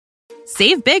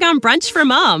Save big on brunch for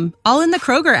mom, all in the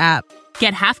Kroger app.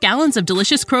 Get half gallons of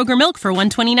delicious Kroger milk for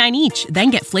 $1.29 each.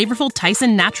 Then get flavorful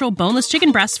Tyson natural boneless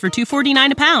chicken breasts for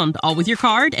 $2.49 a pound, all with your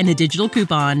card and a digital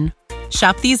coupon.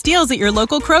 Shop these deals at your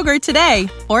local Kroger today,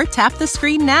 or tap the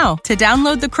screen now to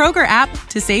download the Kroger app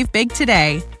to save big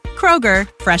today. Kroger,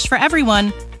 fresh for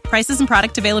everyone. Prices and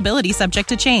product availability subject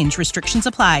to change. Restrictions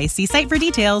apply. See site for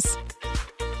details.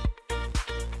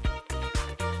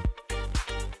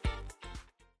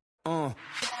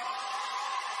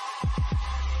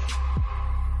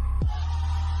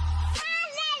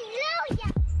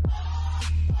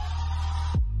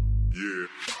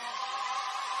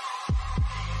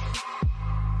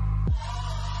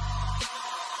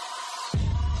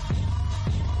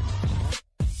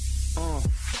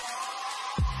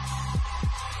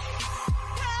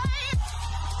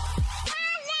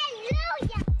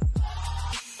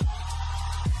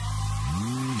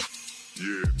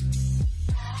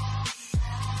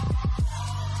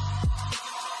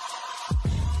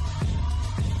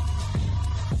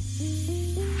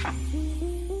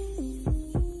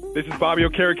 This is Bobby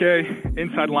Okereke,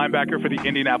 inside linebacker for the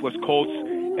Indianapolis Colts,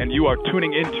 and you are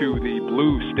tuning into the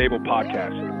Blue Stable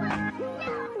Podcast.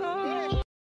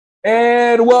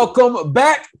 And welcome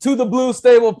back to the Blue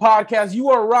Stable Podcast. You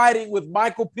are riding with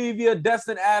Michael Pevia,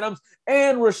 Destin Adams,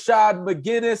 and Rashad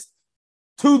McGinnis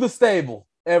to the stable.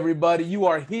 Everybody, you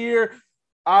are here.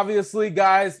 Obviously,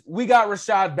 guys, we got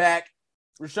Rashad back.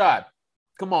 Rashad,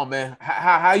 come on, man.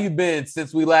 How you been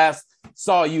since we last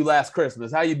saw you last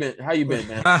Christmas? How you been,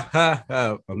 man?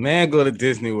 A man go to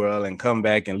Disney World and come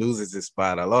back and loses his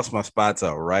spot. I lost my spot to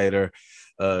a writer.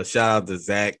 Shout out to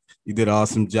Zach. You did an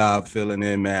awesome job filling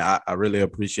in, man. I really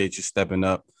appreciate you stepping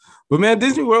up. But, man,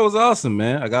 Disney World was awesome,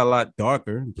 man. I got a lot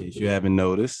darker, in case you haven't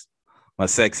noticed. My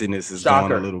sexiness is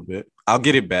gone a little bit. I'll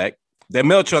get it back. That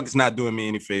mail truck is not doing me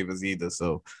any favors either,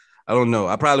 so I don't know.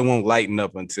 I probably won't lighten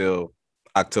up until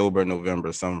October,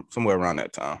 November, somewhere around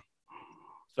that time.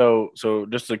 So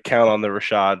just to count on the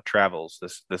Rashad travels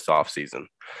this off season.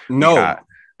 No,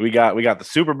 we got the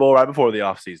Super Bowl right before the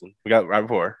off season. We got right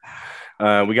before.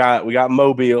 We got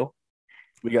Mobile.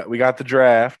 We got the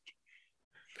draft.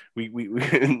 We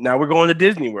now we're going to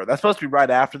Disney World. That's supposed to be right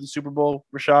after the Super Bowl,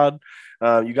 Rashad.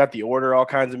 You got the order all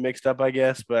kinds of mixed up, I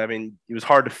guess. But I mean, it was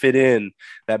hard to fit in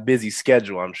that busy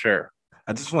schedule, I'm sure.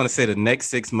 I just want to say the next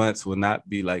 6 months will not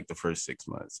be like the first 6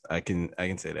 months. I can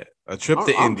say that. A trip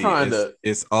to Indy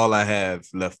is all I have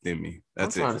left in me.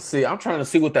 That's it. I'm trying to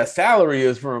see what that salary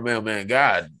is for a mailman.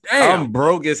 God damn. I'm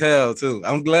broke as hell too.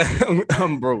 I'm glad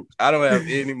I'm broke. I don't have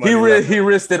any money. He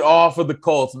risked it all for the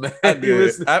Colts, man. I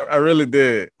did. I really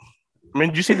did. I mean,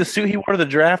 did you see the suit he wore to the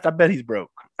draft? I bet he's broke.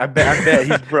 I bet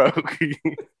he's broke.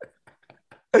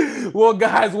 Well,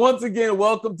 guys, once again,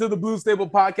 welcome to the Blue Stable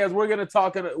Podcast. We're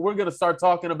gonna start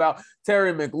talking about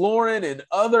Terry McLaurin and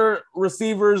other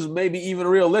receivers, maybe even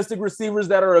realistic receivers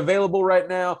that are available right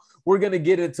now. We're gonna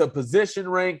get into position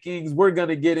rankings. We're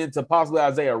gonna get into possibly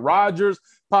Isaiah Rodgers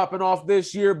popping off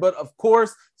this year. But of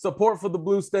course, support for the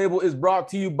Blue Stable is brought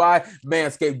to you by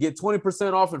Manscaped. Get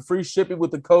 20% off and free shipping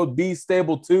with the code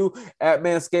BSTABLE2 at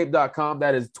manscaped.com.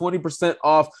 That is 20%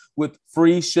 off with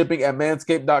free shipping at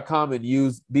manscaped.com and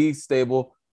use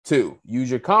BSTABLE2. Use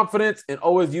your confidence and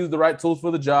always use the right tools for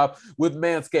the job with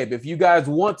Manscaped. If you guys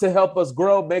want to help us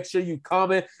grow, make sure you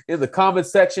comment in the comment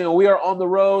section. We are on the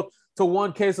road to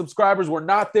 1K subscribers. We're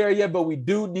not there yet, but we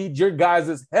do need your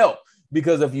guys' help,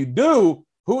 because if you do,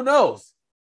 who knows?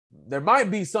 There might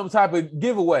be some type of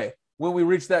giveaway when we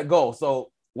reach that goal.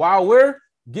 So while we're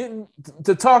getting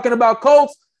to talking about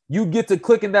Colts, you get to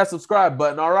clicking that subscribe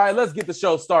button. All right, let's get the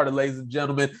show started, ladies and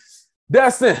gentlemen.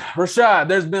 Destin, Rashad,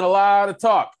 there's been a lot of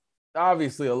talk.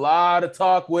 Obviously, a lot of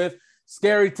talk with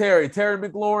Scary Terry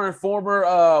McLaurin, former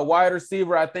wide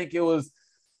receiver. I think it was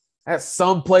at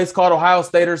some place called Ohio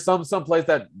State or some place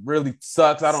that really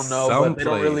sucks. I don't know, but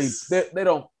they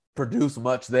don't produce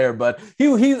much there. But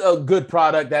he's a good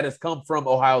product that has come from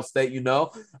Ohio State. Going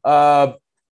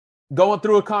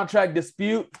through a contract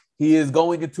dispute. He is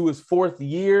going into his fourth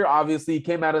year. Obviously, he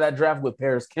came out of that draft with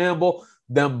Paris Campbell.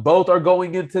 Them both are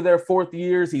going into their fourth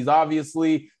years. He's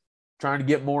obviously trying to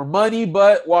get more money,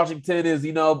 but Washington is,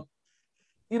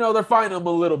 they're fighting him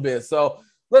a little bit. So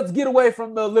let's get away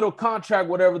from the little contract,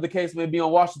 whatever the case may be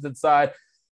on Washington's side,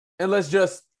 and let's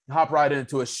just hop right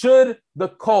into it. Should the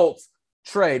Colts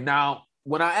trade? Now,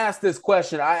 when I ask this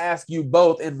question, I ask you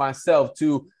both and myself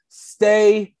to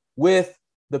stay with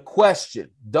the question.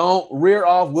 Don't rear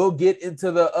off. We'll get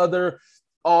into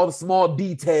all the small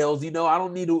details. I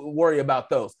don't need to worry about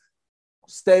those.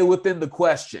 Stay within the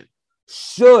question.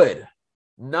 Should,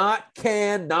 not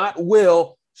can, not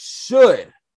will, should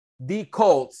the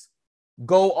Colts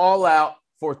go all out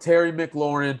for Terry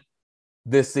McLaurin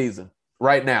this season,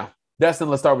 right now? Destin,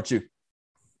 let's start with you.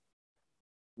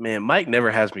 Man, Mike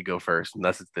never has me go first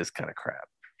unless it's this kind of crap.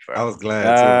 I was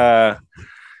glad too.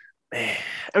 Man,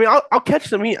 I mean, I'll catch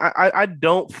them. I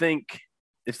don't think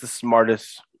it's the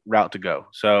smartest route to go.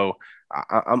 So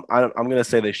I'm gonna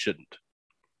say they shouldn't.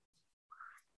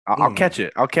 I'll catch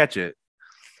it. I'll catch it.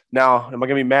 Now, am I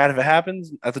gonna be mad if it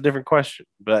happens? That's a different question.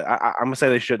 But I'm gonna say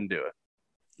they shouldn't do it.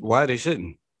 Why they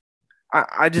shouldn't?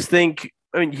 I just think.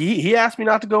 I mean, he asked me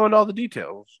not to go into all the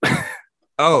details.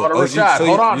 Rashad,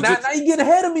 hold on. Now you getting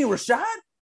ahead of me, Rashad.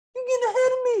 You getting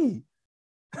ahead of me.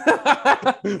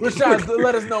 Rashad,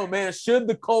 let us know, man. Should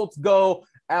the Colts go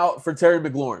out for Terry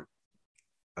McLaurin?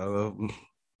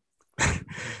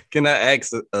 Can I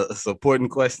ask a supporting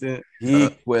question?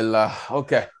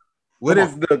 Okay.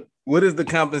 What is the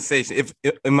compensation? If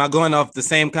am I going off the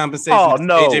same compensation? Oh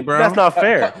no, AJ Brown? that's not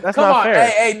fair. That's not fair.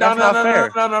 Hey,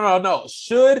 no.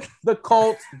 Should the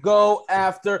Colts go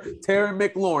after Terry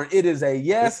McLaurin? It is a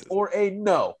yes or a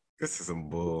no. This is some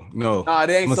bull. No, it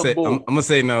ain't some bull. I'm gonna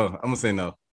say no. I'm gonna say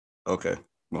no. Okay.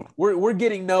 No. We're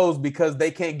getting no's because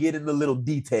they can't get in the little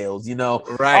details, you know.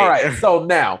 Right. All right. So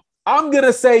now I'm going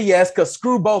to say yes because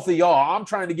screw both of y'all. I'm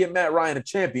trying to get Matt Ryan a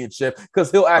championship because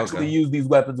he'll actually use these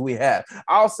weapons we have.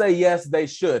 I'll say yes, they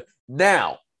should.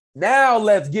 Now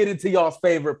let's get into y'all's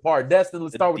favorite part. Destin,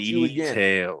 let's start with you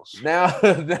again. Now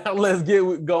let's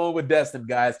get going with Destin,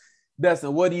 guys.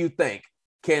 Destin, what do you think?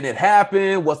 Can it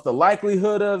happen? What's the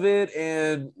likelihood of it?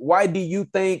 And why do you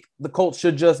think the Colts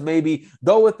should just maybe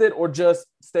go with it or just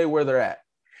stay where they're at?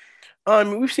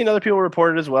 We've seen other people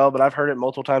report it as well, but I've heard it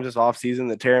multiple times this offseason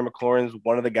that Terry McLaurin is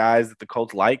one of the guys that the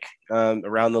Colts like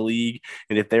around the league.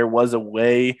 And if there was a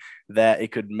way that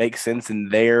it could make sense in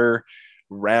their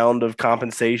round of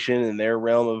compensation and their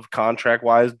realm of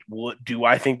contract-wise, do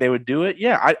I think they would do it?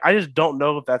 Yeah, I just don't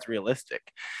know if that's realistic.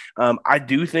 I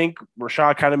do think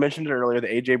Rashad kind of mentioned it earlier,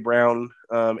 the A.J. Brown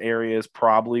area is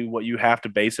probably what you have to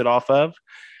base it off of,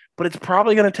 but it's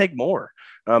probably going to take more.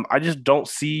 I just don't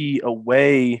see a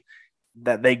way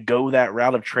that they go that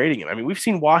route of trading him. I mean, we've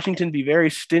seen Washington be very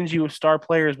stingy with star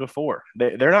players before.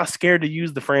 They're not scared to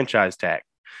use the franchise tag.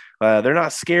 They're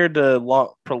not scared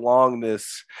to prolong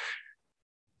this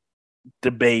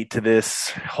debate to this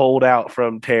holdout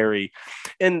from Terry.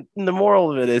 And the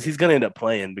moral of it is he's going to end up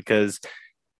playing because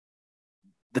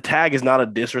the tag is not a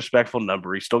disrespectful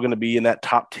number. He's still going to be in that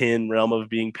top 10 realm of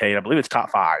being paid. I believe it's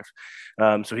top 5.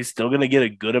 So he's still going to get a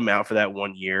good amount for that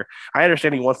 1 year. I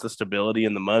understand he wants the stability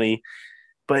and the money,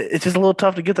 but it's just a little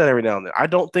tough to get that every now and then. I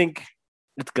don't think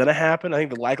it's going to happen. I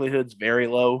think the likelihood's very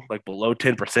low, like below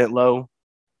 10% low.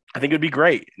 I think it would be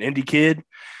great. An Indy kid,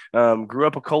 grew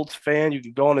up a Colts fan. You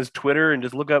can go on his Twitter and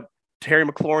just look up Terry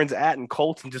McLaurin's @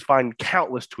 Colts and just find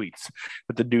countless tweets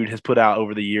that the dude has put out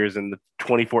over the years in the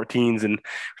 2014s and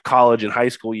college and high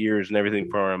school years and everything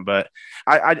for him. But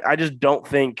I just don't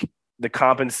think the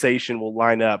compensation will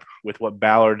line up with what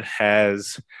Ballard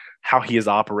has, how he has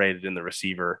operated in the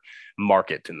receiver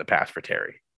market in the past for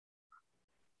Terry.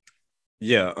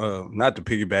 Yeah, not to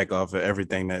piggyback off of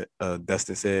everything that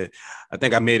Dustin said. I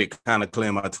think I made it kind of clear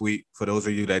in my tweet for those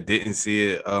of you that didn't see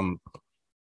it.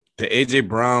 The A.J.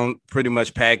 Brown pretty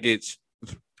much package,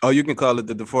 you can call it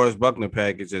the DeForest Buckner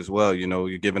package as well. You know,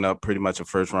 you're giving up pretty much a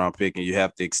first-round pick, and you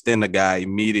have to extend the guy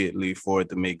immediately for it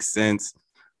to make sense.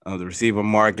 The receiver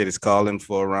market is calling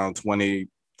for around $24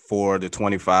 to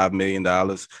 $25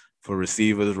 million for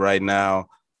receivers right now.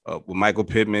 With Michael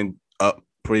Pittman up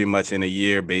pretty much in a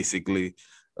year, basically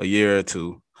a year or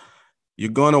two,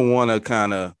 you're going to want to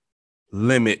kind of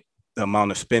limit the amount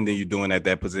of spending you're doing at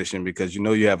that position because you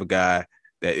know you have a guy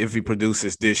that if he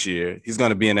produces this year, he's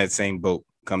going to be in that same boat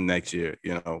come next year.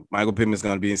 You know, Michael Pittman's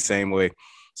going to be the same way.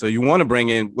 So you want to bring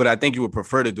in, what I think you would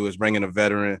prefer to do is bring in a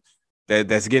veteran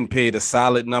that's getting paid a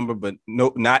solid number, but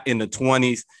not in the 20s.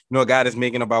 You know, a guy that's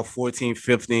making about 14,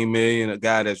 15 million, a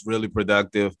guy that's really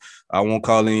productive. I won't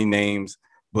call any names,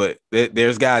 but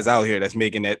there's guys out here that's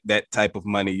making that type of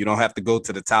money. You don't have to go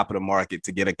to the top of the market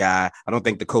to get a guy. I don't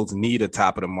think the Colts need a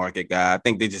top of the market guy. I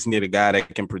think they just need a guy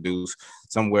that can produce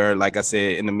somewhere, like I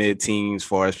said, in the mid-teens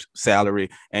for his salary,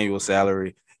 annual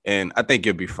salary. And I think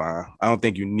you'll be fine. I don't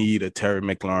think you need a Terry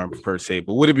McLaurin per se,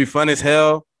 but would it be fun as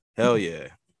hell? Hell yeah.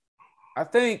 I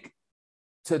think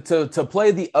to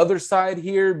play the other side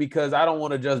here, because I don't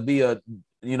want to just be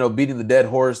beating the dead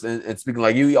horse and speaking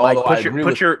like you. Mike,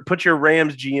 put your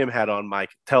Rams GM hat on,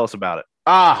 Mike. Tell us about it.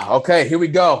 Okay, here we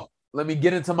go. Let me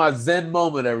get into my Zen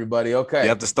moment, everybody. Okay, you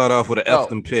have to start off with an F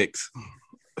them picks.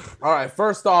 All right,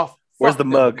 first off, where's the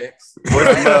mug?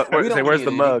 Where's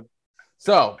the mug?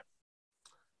 So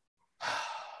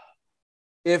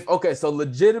So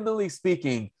legitimately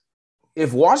speaking,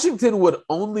 if Washington would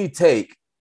only take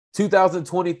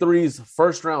 2023's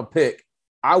first round pick,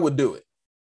 I would do it.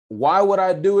 Why would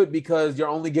I do it? Because you're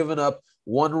only giving up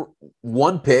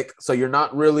one pick, so you're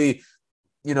not really,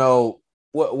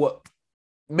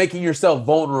 making yourself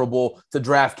vulnerable to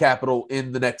draft capital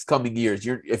in the next coming years.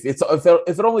 If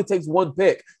it only takes one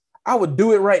pick, I would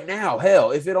do it right now.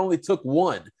 Hell, if it only took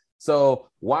one. So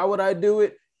why would I do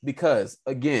it? Because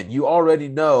again, you already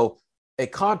know a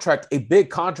big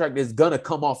contract is going to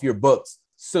come off your books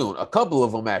soon. A couple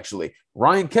of them, actually.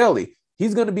 Ryan Kelly,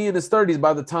 he's going to be in his 30s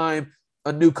by the time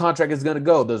a new contract is going to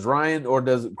go. Does Ryan or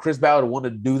does Chris Ballard want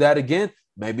to do that again?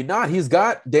 Maybe not. He's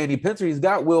got Danny Pinter. He's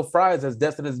got Will Fries, as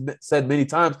Destin has said many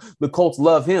times. The Colts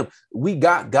love him. We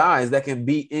got guys that can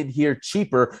be in here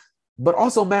cheaper, but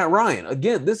also Matt Ryan.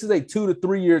 Again, this is a 2 to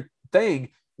 3 year thing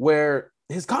where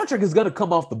his contract is going to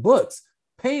come off the books.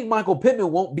 Paying Michael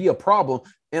Pittman won't be a problem.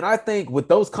 And I think with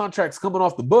those contracts coming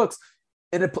off the books,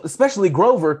 and especially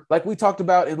Grover, like we talked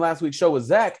about in last week's show with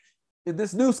Zach, in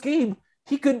this new scheme,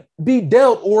 he could be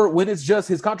dealt, or when it's just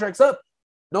his contract's up,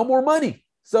 no more money.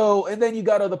 So, and then you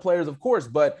got other players, of course,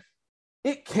 but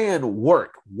it can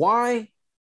work. Why?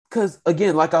 Because,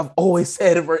 again, like I've always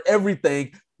said for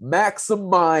everything,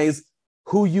 maximize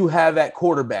who you have at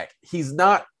quarterback. He's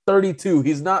not 32.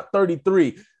 He's not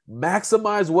 33.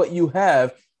 Maximize what you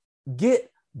have. Get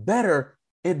better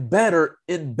and better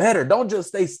and better. Don't just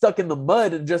stay stuck in the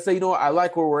mud and just say, I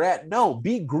like where we're at. No,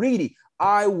 be greedy.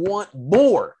 I want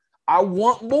more.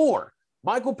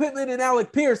 Michael Pittman and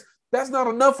Alec Pierce, that's not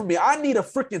enough for me. I need a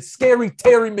freaking scary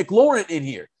Terry McLaurin in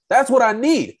here. That's what I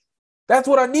need. That's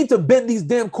what I need to bend these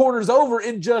damn corners over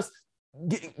and just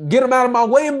get them out of my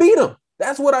way and beat them.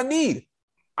 That's what I need.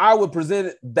 I would present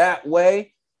it that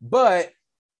way. But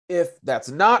if that's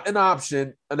not an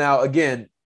option, now, again,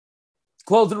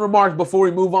 closing remarks before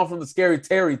we move on from the scary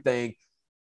Terry thing.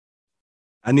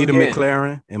 I need a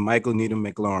McLaurin, and Michael need a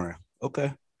McLaurin.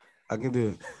 Okay, I can do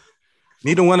it.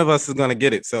 Neither one of us is going to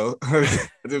get it, so I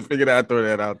just figured I'd throw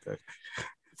that out there.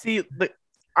 See,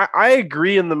 I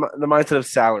agree in the mindset of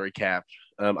salary cap.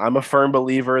 I'm a firm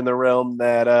believer in the realm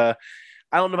that I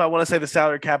don't know if I want to say the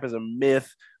salary cap is a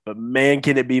myth, but man,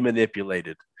 can it be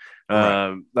manipulated.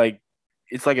 Right.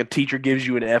 It's like a teacher gives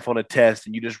you an F on a test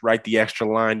and you just write the extra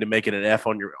line to make it an F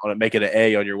make it an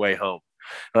A on your way home.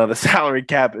 The salary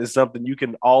cap is something you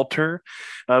can alter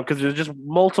because there's just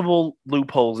multiple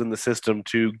loopholes in the system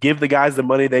to give the guys the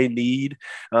money they need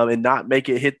and not make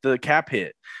it hit the cap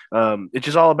hit. It's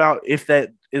just all about if that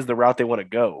is the route they want to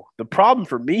go. The problem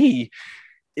for me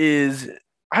is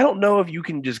I don't know if you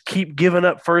can just keep giving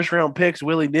up first round picks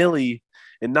willy-nilly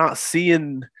and not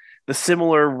seeing the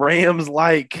similar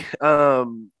Rams-like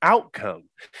outcome.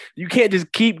 You can't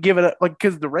just keep giving up,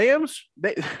 because the Rams,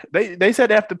 they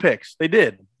said F the picks. They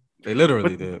did. They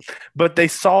literally did. But they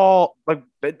saw,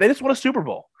 they just won a Super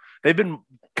Bowl. They've been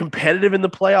competitive in the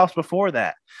playoffs before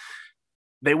that.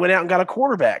 They went out and got a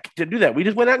quarterback. Didn't do that. We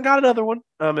just went out and got another one.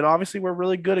 And obviously we're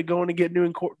really good at going to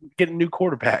getting new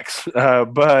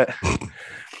quarterbacks. But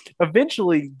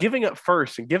eventually giving up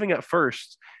first,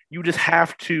 you just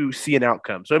have to see an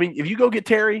outcome. So, if you go get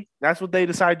Terry, that's what they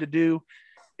decide to do.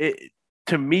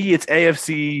 To me, it's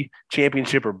AFC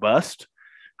championship or bust.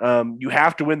 You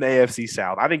have to win the AFC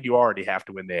South. I think you already have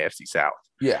to win the AFC South.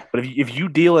 Yeah. But if you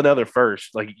deal another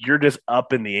first, you're just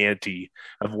up in the ante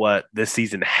of what this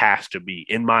season has to be,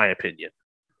 in my opinion.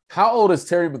 How old is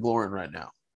Terry McLaurin right now?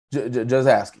 Just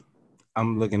asking.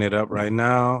 I'm looking it up right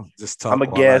now. Just talk. I'm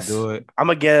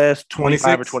a guess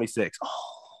 25 or 26. Oh.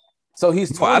 So he's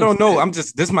 26. Well, I don't know.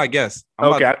 This is my guess.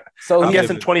 I'm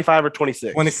guessing 25 or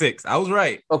 26. 26. I was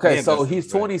right. Okay, Man, so he's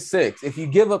 26. Right. If you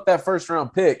give up that first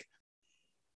round pick,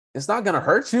 it's not going to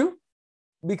hurt you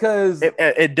because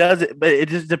it does. But it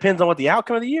just depends on what the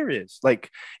outcome of the year is.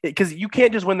 Because you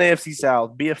can't just win the AFC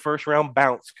South, be a first round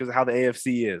bounce because of how the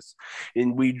AFC is,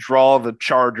 and we draw the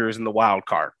Chargers in the wild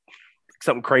card.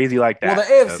 Something crazy like that.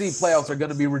 Well, the AFC playoffs are going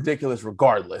to be ridiculous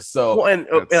regardless. So, and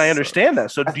I understand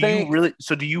that. So,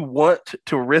 do you want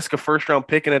to risk a first round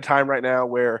pick in a time right now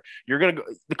where you're going to go?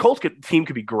 The Colts team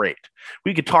could be great.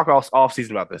 We could talk off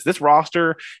season about this. This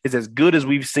roster is as good as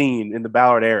we've seen in the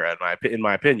Ballard era, in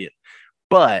my opinion.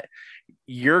 But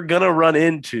you're going to run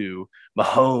into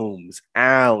Mahomes,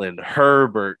 Allen,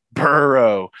 Herbert,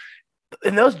 Burrow,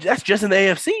 and that's just in the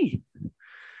AFC.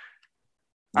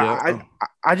 Yeah.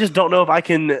 I just don't know if I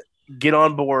can get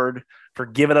on board for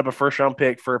giving up a first round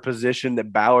pick for a position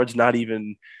that Ballard's not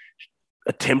even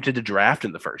attempted to draft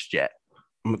in the first yet.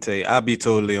 I'm gonna tell you, I'd be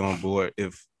totally on board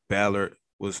if Ballard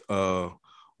was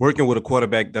working with a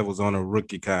quarterback that was on a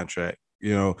rookie contract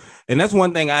And that's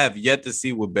one thing I have yet to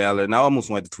see with Ballard. And I almost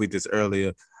wanted to tweet this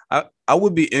earlier. I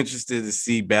would be interested to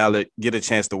see Ballard get a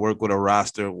chance to work with a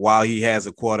roster while he has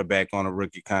a quarterback on a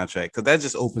rookie contract, because that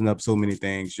just opens up so many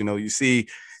things. You see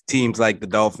teams like the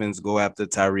Dolphins go after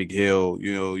Tyreek Hill.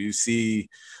 You see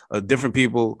different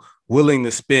people willing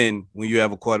to spend when you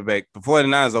have a quarterback. The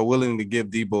 49ers are willing to give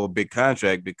Debo a big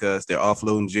contract because they're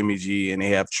offloading Jimmy G and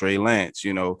they have Trey Lance.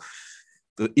 The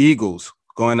Eagles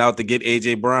going out to get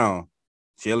A.J. Brown.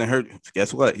 Jalen Hurts,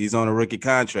 guess what? He's on a rookie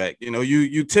contract.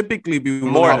 You typically be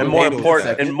more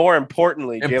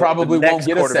importantly, and probably won't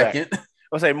get a second.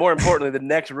 I'll say more importantly, the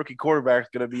next rookie quarterback is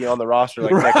going to be on the roster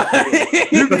next year.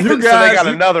 you guys, so they got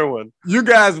another one. You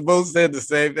guys both said the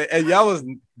same thing, and y'all was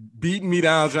beating me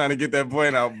down trying to get that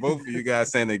point out. Both of you guys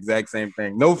saying the exact same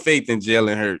thing. No faith in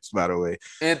Jalen Hurts, by the way.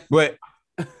 But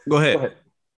go ahead.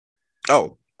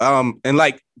 Oh, and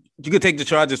you could take the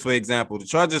Chargers, for example. The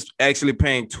Chargers actually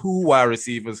paying 2 wide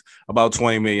receivers about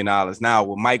 $20 million now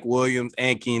with Mike Williams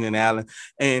and Keenan Allen.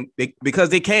 And because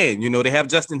they can, they have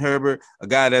Justin Herbert, a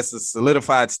guy that's a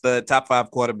solidified stud, top 5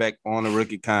 quarterback on a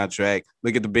rookie contract.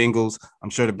 Look at the Bengals.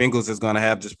 I'm sure the Bengals is going to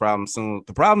have this problem soon.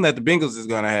 The problem that the Bengals is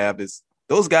going to have is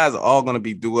those guys are all going to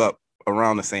be due up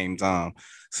around the same time.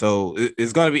 So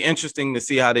it's going to be interesting to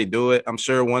see how they do it. I'm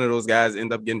sure one of those guys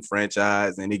end up getting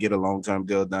franchised and they get a long-term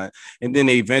deal done, and then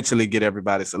they eventually get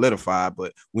everybody solidified.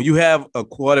 But when you have a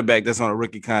quarterback that's on a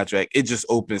rookie contract, it just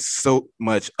opens so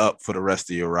much up for the rest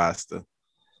of your roster.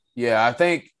 Yeah, I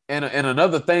think, and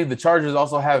another thing, the Chargers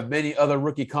also have many other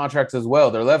rookie contracts as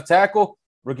well. Their left tackle,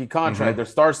 rookie contract. Their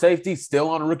star safety, still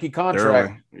on a rookie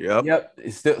contract. Yep.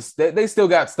 They still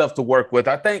got stuff to work with.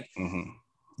 I think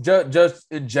just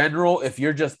in general, if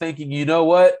you're just thinking, you know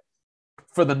what,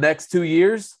 for the next 2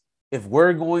 years, if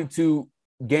we're going to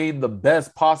gain the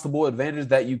best possible advantage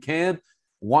that you can,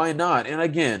 why not? And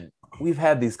again, we've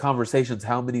had these conversations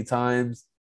how many times?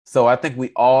 So I think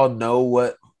we all know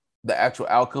what the actual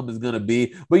outcome is going to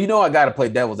be. But I got to play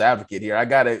devil's advocate here. I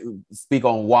got to speak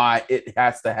on why it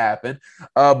has to happen.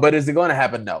 But is it going to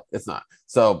happen? No, it's not.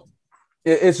 So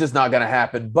it's just not going to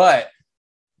happen. But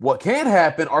what can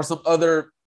happen are some other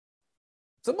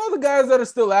guys that are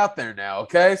still out there now.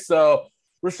 Okay. So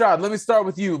Rashad, let me start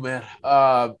with you, man.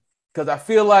 Because I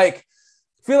feel like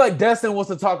Destin wants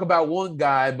to talk about one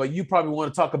guy, but you probably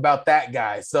want to talk about that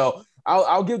guy. So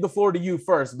I'll give the floor to you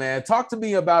first, man. Talk to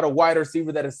me about a wide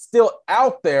receiver that is still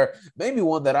out there, maybe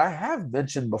one that I have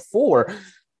mentioned before.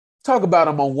 Talk about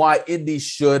him on why Indy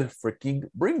should freaking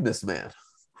bring this man.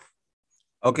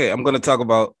 Okay, I'm going to talk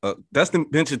about Dustin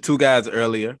mentioned 2 guys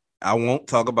earlier. I won't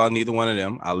talk about neither one of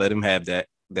them. I'll let him have that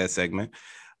segment.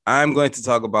 I'm going to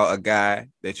talk about a guy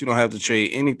that you don't have to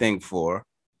trade anything for,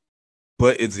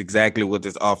 but it's exactly what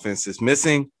this offense is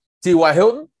missing. T.Y.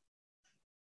 Hilton?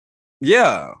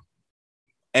 Yeah.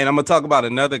 And I'm going to talk about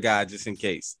another guy just in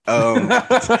case. I'm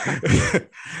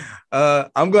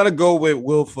going to go with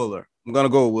Will Fuller.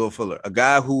 A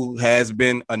guy who has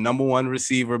been a number 1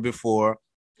 receiver before,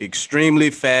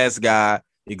 extremely fast guy,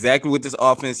 exactly what this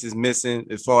offense is missing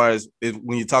as far as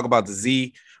when you talk about the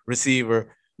Z receiver,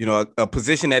 a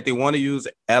position that they want to use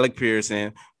Alec Pierce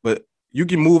in, but you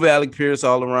can move Alec Pierce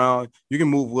all around. You can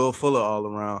move Will Fuller all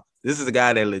around. This is a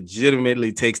guy that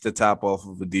legitimately takes the top off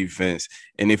of a defense.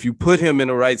 And if you put him in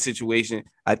the right situation,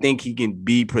 I think he can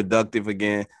be productive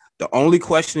again. The only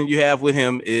question you have with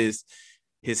him is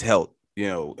his health,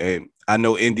 and I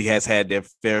know Indy has had their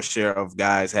fair share of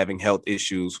guys having health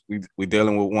issues. We're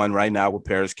dealing with one right now with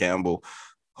Paris Campbell.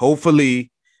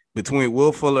 Hopefully, between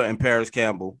Will Fuller and Paris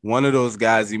Campbell, one of those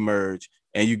guys emerge,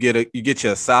 and you get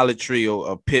you a solid trio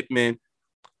of Pittman,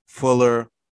 Fuller,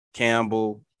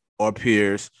 Campbell, or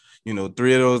Pierce. 3 of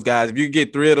those guys. If you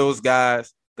get 3 of those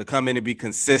guys to come in and be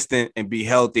consistent and be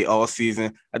healthy all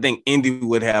season, I think Indy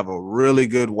would have a really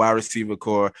good wide receiver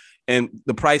core. And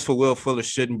the price for Will Fuller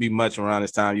shouldn't be much around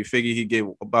this time. You figure he get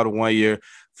about a 1 year,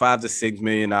 $5 to $6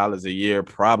 million a year,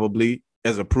 probably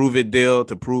as a prove-it deal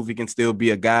to prove he can still be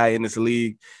a guy in this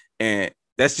league. And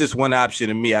that's just one option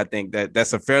to me. I think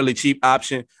that's a fairly cheap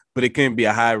option, but it can be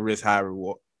a high risk, high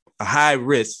reward. High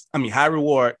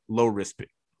reward, low risk pick.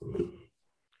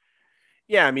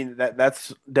 Yeah, I mean,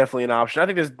 that's definitely an option. I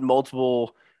think there's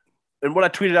multiple, and what I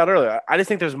tweeted out earlier, I just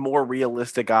think there's more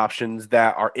realistic options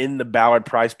that are in the Ballard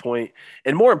price point,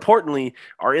 and more importantly,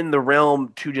 are in the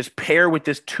realm to just pair with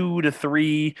this 2 to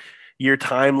 3 year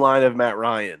timeline of Matt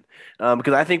Ryan.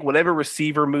 Because I think whatever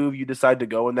receiver move you decide to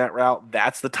go in that route,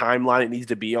 that's the timeline it needs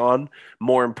to be on,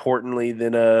 more importantly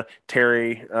than a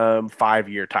Terry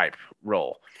 5-year type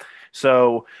role.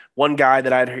 So one guy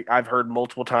that I've heard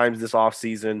multiple times this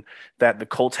offseason that the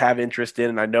Colts have interest in,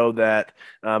 and I know that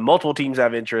multiple teams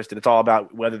have interest, and it's all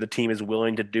about whether the team is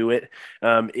willing to do it,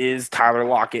 is Tyler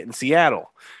Lockett in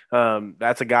Seattle.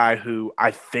 That's a guy who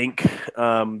I think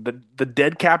the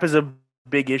dead cap is a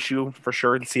big issue for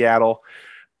sure in Seattle,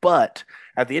 but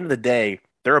at the end of the day,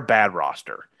 they're a bad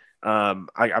roster.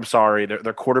 I'm sorry,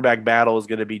 their quarterback battle is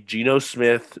going to be Geno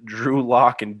Smith, Drew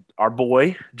Lock, and our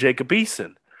boy Jacob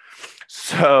Eason.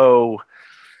 So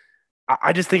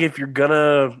I just think if you're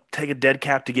gonna take a dead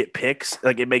cap to get picks,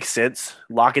 like it makes sense.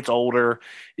 Lockett's older;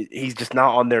 he's just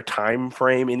not on their time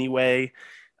frame anyway.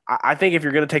 I think if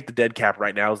you're gonna take the dead cap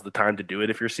right now is the time to do it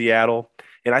if you're Seattle.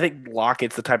 And I think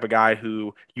Lockett's the type of guy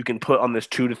who you can put on this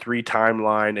 2 to 3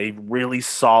 timeline, a really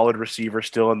solid receiver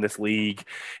still in this league.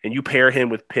 And you pair him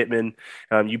with Pittman,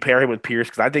 you pair him with Pierce,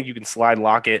 because I think you can slide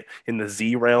Lockett in the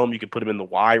Z realm. You can put him in the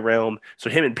Y realm. So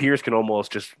him and Pierce can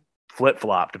almost just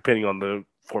flip-flop depending on the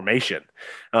formation.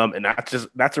 And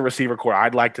that's a receiver core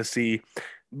I'd like to see.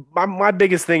 My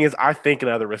biggest thing is I think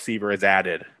another receiver is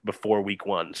added before week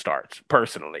 1 starts,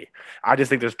 personally. I just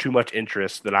think there's too much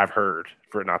interest that I've heard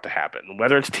for it not to happen.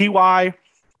 Whether it's TY,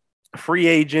 a free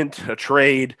agent, a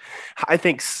trade, I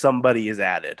think somebody is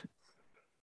added.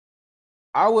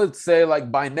 I would say,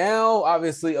 like, by now,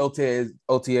 obviously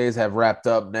OTAs have wrapped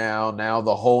up now. Now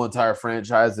the whole entire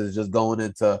franchise is just going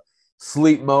into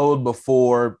sleep mode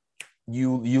before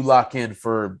you lock in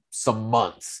for some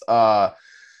months. I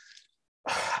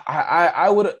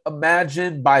would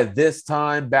imagine by this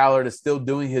time Ballard is still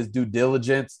doing his due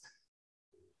diligence.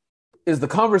 Is the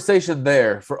conversation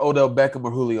there for Odell Beckham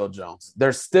or Julio Jones?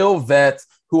 They're still vets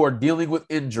who are dealing with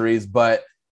injuries, but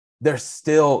they're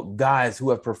still guys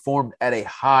who have performed at a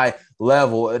high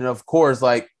level. And of course,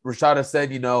 like Rashada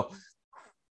said,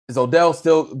 is Odell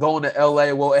still going to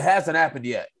LA? Well, it hasn't happened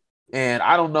yet. And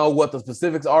I don't know what the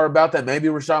specifics are about that. Maybe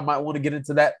Rashad might want to get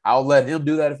into that. I'll let him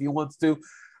do that if he wants to.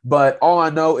 But all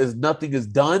I know is nothing is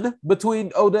done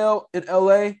between Odell and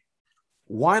LA.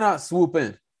 Why not swoop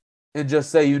in and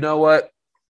just say, you know what?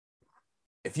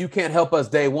 If you can't help us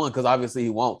day one, because obviously he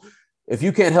won't. If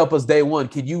you can't help us day one,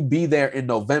 can you be there in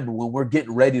November when we're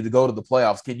getting ready to go to the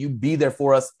playoffs? Can you be there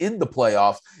for us in the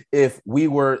playoffs if we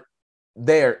were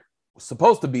there,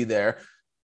 supposed to be there?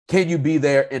 Can you be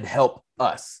there and help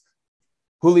us?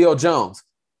 Julio Jones,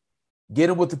 get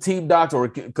him with the team doctor or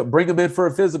bring him in for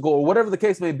a physical or whatever the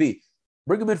case may be.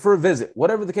 Bring him in for a visit,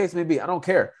 whatever the case may be. I don't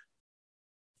care.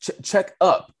 Check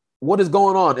up. What is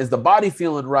going on? Is the body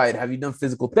feeling right? Have you done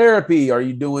physical therapy? Are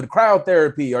you doing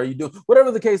cryotherapy? Are you doing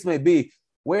whatever the case may be?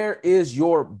 Where is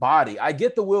your body? I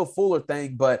get the Will Fuller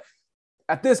thing, but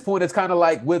at this point, it's kind of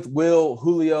like with Will,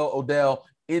 Julio, Odell,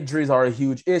 injuries are a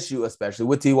huge issue, especially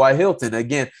with T.Y. Hilton.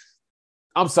 Again,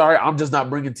 I'm sorry, I'm just not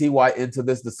bringing T.Y. into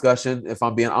this discussion.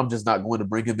 I'm just not going to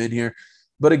bring him in here.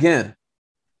 But again,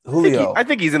 Julio. I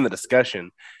think he's in the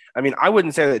discussion. I mean, I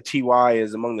wouldn't say that T.Y.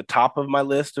 is among the top of my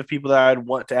list of people that I'd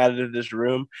want to add into this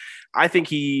room. I think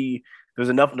there's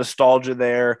enough nostalgia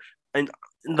there. And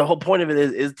the whole point of it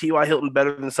is T.Y. Hilton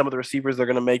better than some of the receivers they're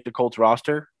going to make the Colts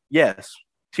roster? Yes.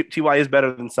 T.Y. is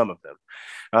better than some of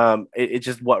them. It's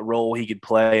just what role he could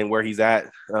play and where he's at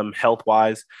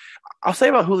health-wise. I'll say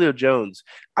about Julio Jones,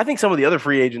 I think some of the other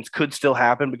free agents could still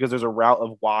happen because there's a route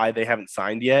of why they haven't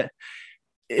signed yet.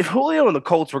 If Julio and the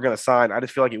Colts were going to sign, I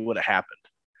just feel like it would have happened.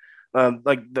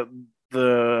 Like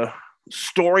the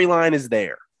storyline is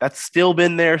there. That's still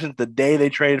been there since the day they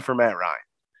traded for Matt Ryan.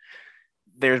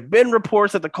 There's been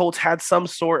reports that the Colts had some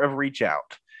sort of reach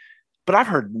out, but I've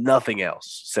heard nothing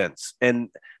else since. And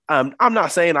I'm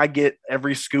not saying I get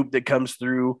every scoop that comes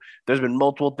through. There's been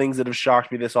multiple things that have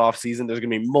shocked me this offseason. There's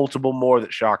going to be multiple more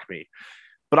that shock me,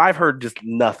 but I've heard just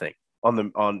nothing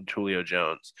on Julio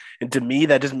Jones. And to me,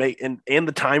 that just and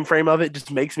the time frame of it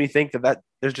just makes me think that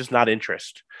there's just not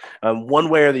interest one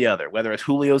way or the other, whether it's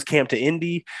Julio's camp to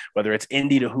Indy, whether it's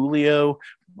Indy to Julio,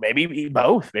 maybe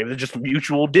both, maybe there's just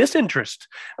mutual disinterest.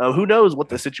 Who knows what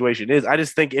the situation is? I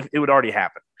just think if it would already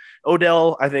happen.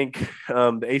 Odell, I think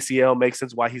the ACL makes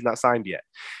sense why he's not signed yet.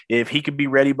 If he could be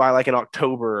ready by like in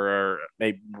October or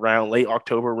maybe around late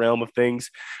October realm of things,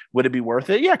 would it be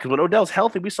worth it? Yeah, because when Odell's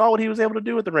healthy, we saw what he was able to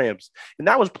do with the Rams. And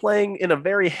that was playing in a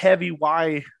very heavy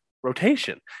Y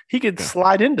rotation. He could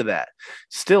slide into that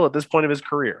still at this point of his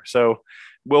career. So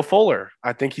Will Fuller,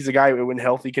 I think he's a guy who when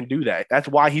healthy can do that. That's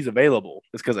why he's available.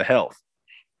 It's because of health.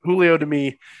 Julio, to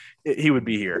me, he would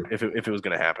be here if it was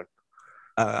going to happen.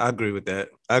 I agree with that.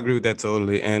 I agree with that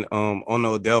totally. And on the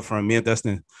Odell front, me and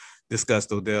Dustin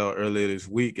discussed Odell earlier this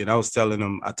week, and I was telling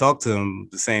him, I talked to him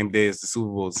the same day as the Super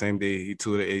Bowl, the same day he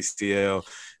tore the ACL,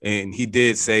 and he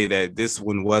did say that this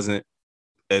one wasn't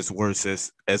as worse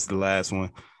as the last one.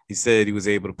 He said he was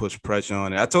able to push pressure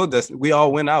on it. I told us we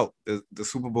all went out the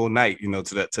Super Bowl night, to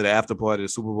the after party, the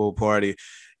Super Bowl party,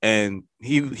 and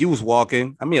he was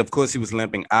walking. I mean, of course, he was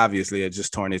limping. Obviously, had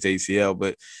just torn his ACL,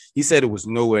 but he said it was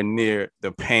nowhere near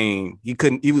the pain.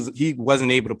 He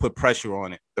wasn't able to put pressure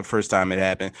on it the first time it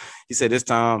happened. He said this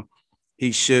time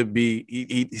he should be.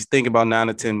 He's thinking about 9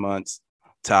 to 10 months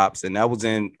tops, and that was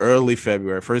in early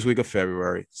February, first week of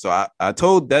February. So I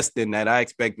told Destin that I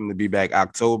expect him to be back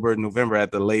October, November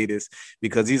at the latest,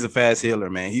 because he's a fast healer,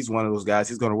 man. He's one of those guys.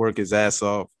 He's going to work his ass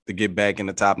off to get back in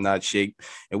the top-notch shape.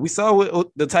 And we saw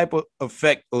the type of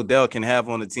effect Odell can have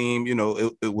on the team.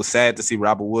 It was sad to see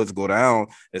Robert Woods go down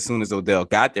as soon as Odell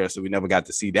got there, so we never got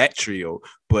to see that trio.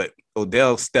 But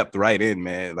Odell stepped right in,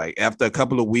 man. Like, after a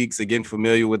couple of weeks of getting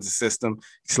familiar with the system,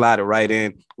 he slided right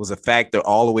in, was a factor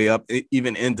all the way up,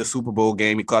 even in the Super Bowl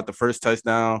game. He caught the first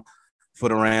touchdown for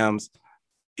the Rams.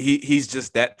 He's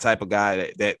just that type of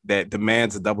guy that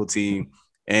demands a double team.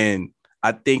 And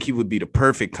I think he would be the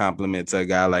perfect complement to a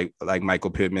guy like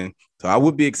Michael Pittman. So I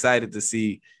would be excited to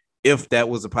see if that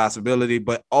was a possibility.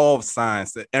 But all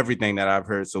signs, everything that I've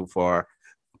heard so far,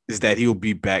 is that he'll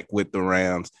be back with the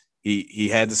Rams. He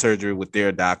had the surgery with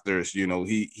their doctors.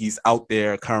 He's out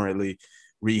there currently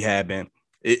rehabbing.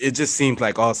 It just seems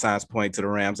like all signs point to the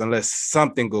Rams, unless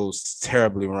something goes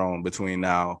terribly wrong between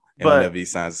now and whenever he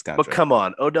signs his contract. But come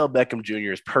on, Odell Beckham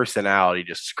Jr.'s personality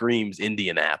just screams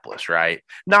Indianapolis, right?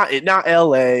 Not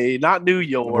LA, not New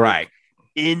York, right?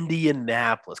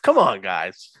 Indianapolis. Come on,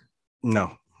 guys.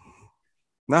 No,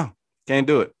 can't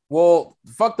do it. Well,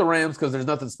 fuck the Rams, because there's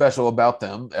nothing special about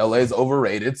them. LA's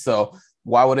overrated, so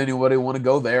why would anybody want to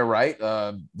go there, right?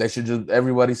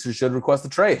 Everybody should request a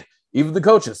trade, even the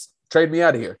coaches. Trade me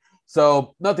out of here.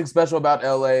 So nothing special about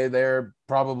LA. They're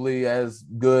probably as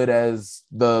good as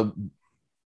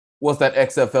what's that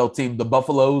XFL team, the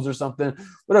Buffaloes or something,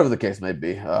 whatever the case may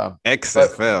be.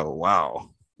 XFL, wow.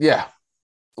 Yeah.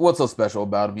 What's so special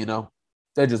about them,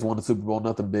 They just won the Super Bowl,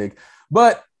 nothing big.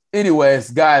 But anyways,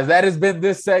 guys, that has been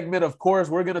this segment. Of course,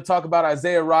 we're going to talk about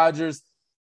Isaiah Rodgers.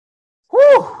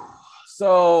 Whew.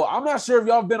 So I'm not sure if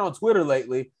y'all have been on Twitter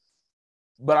lately,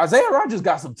 but Isaiah Rodgers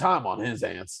got some time on his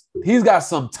hands. He's got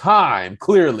some time,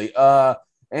 clearly.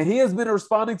 And he has been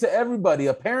responding to everybody.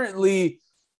 Apparently,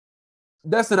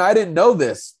 Destin, I didn't know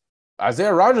this.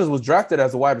 Isaiah Rodgers was drafted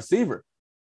as a wide receiver.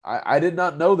 I did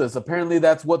not know this. Apparently,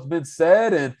 that's what's been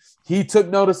said, and he took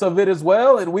notice of it as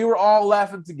well, and we were all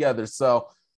laughing together. So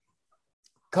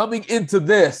coming into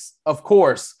this, of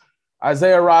course,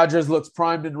 Isaiah Rodgers looks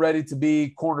primed and ready to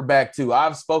be cornerback too.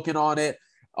 I've spoken on it,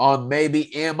 on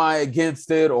maybe am I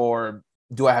against it or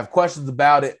do I have questions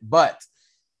about it? But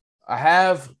I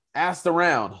have asked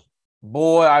around.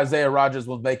 Boy, Isaiah Rodgers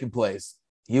was making plays.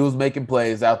 He was making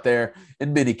plays out there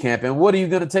in minicamp. And what are you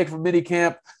going to take from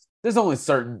minicamp? There's only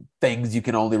certain things you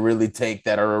can only really take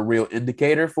that are a real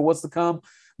indicator for what's to come.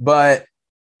 But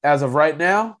as of right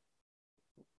now,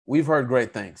 we've heard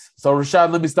great things. So,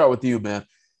 Rashad, let me start with you, man.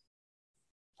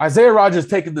 Isaiah Rodgers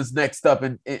taking this next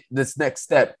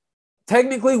step.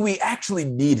 Technically, we actually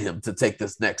need him to take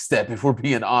this next step, if we're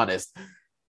being honest.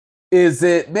 Is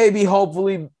it maybe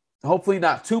hopefully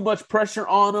not too much pressure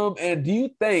on him? And do you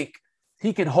think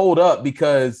he can hold up?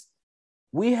 Because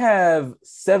we have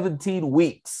 17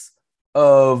 weeks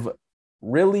of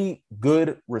really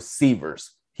good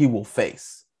receivers he will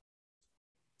face.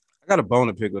 I got a bone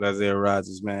to pick with Isaiah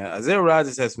Rodgers, man. Isaiah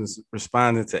Rodgers has been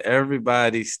responding to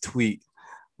everybody's tweet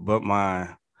but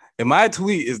mine. And my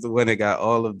tweet is the one that got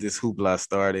all of this hoopla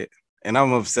started, and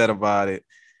I'm upset about it.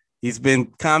 He's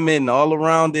been commenting all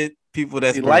around it. People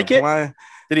that's been replying.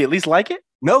 Did he at least like it?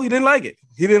 No, he didn't like it.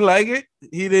 He didn't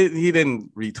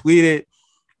retweet it,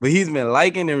 but he's been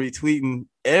liking and retweeting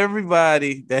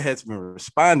everybody that has been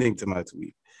responding to my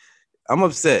tweet. I'm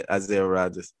upset, Isaiah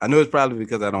Rodgers. I know it's probably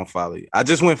because I don't follow you. I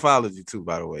just went followed you too,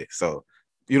 by the way. So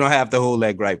you don't have to hold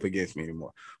that gripe against me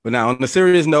anymore. But now, on a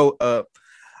serious note,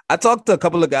 I talked to a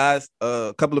couple of guys,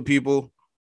 a couple of people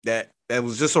that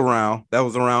was just around, that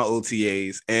was around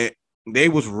OTAs, and they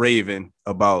was raving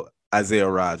about Isaiah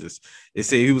Rodgers. They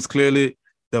say he was clearly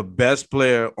the best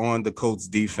player on the Colts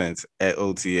defense at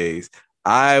OTAs.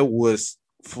 I was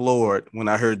floored when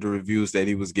I heard the reviews that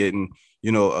he was getting.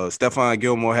 Stephon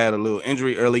Gilmore had a little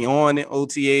injury early on in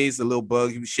OTAs, a little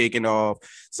bug he was shaking off.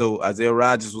 So Isaiah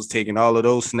Rodgers was taking all of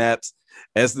those snaps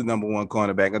as the number one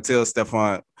cornerback until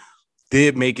Stephon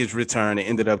did make his return and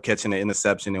ended up catching an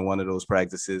interception in one of those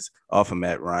practices off of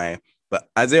Matt Ryan. But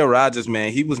Isaiah Rodgers,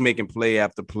 man, he was making play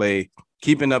after play,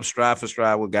 keeping up stride for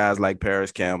stride with guys like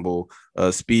Paris Campbell,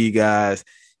 speed guys.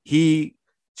 He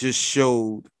just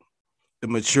showed the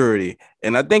maturity.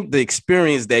 And I think the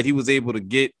experience that he was able to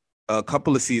get a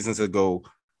couple of seasons ago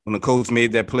when the Colts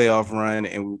made that playoff run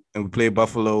and we played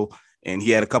Buffalo, and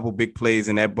he had a couple big plays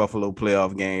in that Buffalo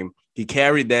playoff game. He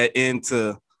carried that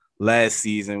into last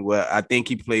season where I think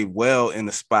he played well in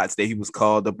the spots that he was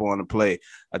called up on to play.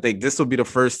 I think this will be the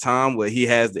first time where he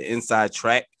has the inside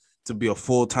track to be a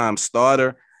full-time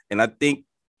starter. And I think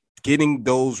getting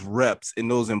those reps in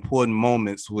those important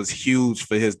moments was huge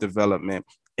for his development.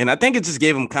 And I think it just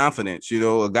gave him confidence. You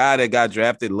know, a guy that got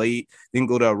drafted late, didn't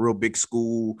go to a real big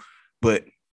school, but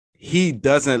he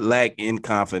doesn't lack in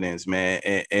confidence, man.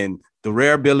 And the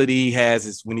rare ability he has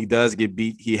is when he does get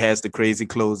beat, he has the crazy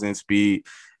closing speed.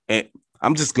 And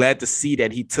I'm just glad to see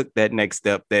that he took that next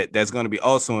step. That's going to be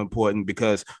also important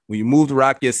because when you move the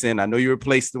Rockets in, I know you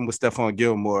replaced them with Stephon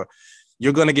Gilmore.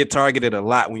 You're going to get targeted a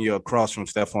lot when you're across from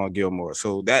Stephon Gilmore.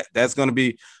 So that's going to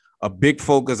be a big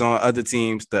focus on other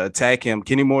teams to attack him.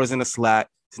 Kenny Moore's in the slot.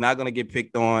 He's not going to get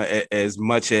picked on as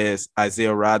much as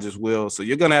Isaiah Rodgers will. So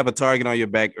you're going to have a target on your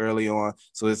back early on.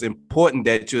 So it's important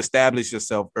that you establish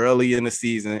yourself early in the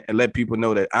season and let people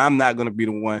know that I'm not going to be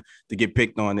the one to get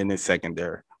picked on in this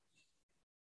secondary.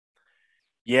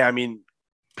 Yeah, I mean,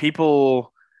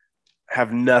 people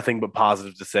have nothing but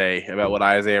positive to say about what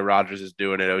Isaiah Rodgers is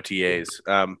doing at OTAs.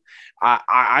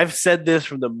 I've said this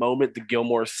from the moment the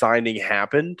Gilmore signing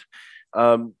happened.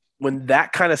 When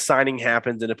that kind of signing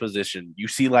happens in a position, you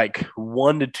see like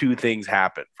 1 to 2 things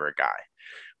happen for a guy.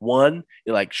 One,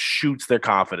 it like shoots their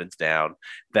confidence down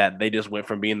that they just went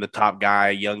from being the top guy,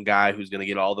 young guy who's going to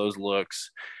get all those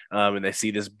looks, and they see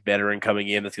this veteran coming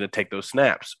in that's going to take those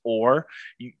snaps. Or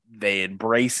they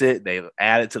embrace it, they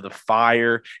add it to the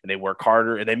fire, and they work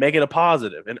harder, and they make it a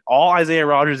positive. And all Isaiah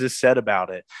Rodgers has said about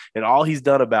it and all he's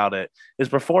done about it is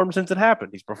performed since it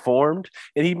happened. He's performed,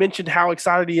 and he mentioned how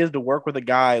excited he is to work with a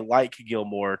guy like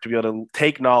Gilmore to be able to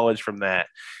take knowledge from that.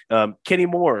 Kenny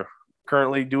Moore,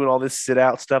 currently doing all this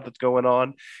sit-out stuff that's going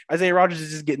on. Isaiah Rodgers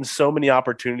is just getting so many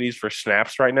opportunities for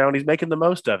snaps right now, and he's making the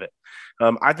most of it.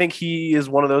 I think he is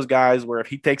one of those guys where if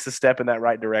he takes a step in that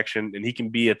right direction and he can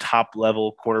be a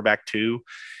top-level quarterback 2,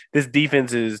 this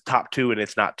defense is top 2, and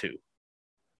it's not 2.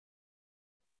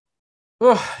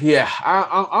 Yeah,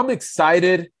 I'm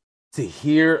excited to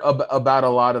hear about a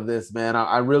lot of this, man.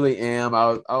 I really am.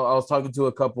 I was talking to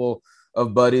a couple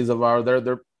of buddies of ours.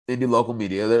 They're Indy local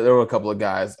media. There were a couple of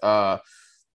guys.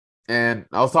 And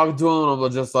I was talking to him, and I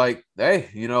was just like, hey,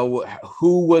 you know,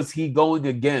 who was he going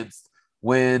against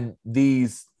when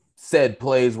these said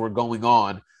plays were going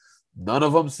on? None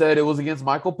of them said it was against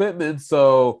Michael Pittman.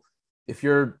 So if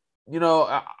you're, you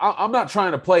know, I'm not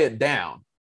trying to play it down,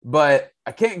 but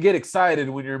I can't get excited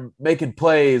when you're making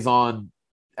plays on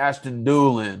Ashton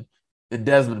Doolin and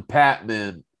Desmond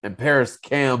Patman and Paris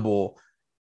Campbell.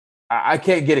 I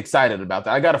can't get excited about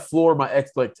that. I got to floor my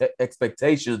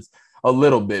expectations a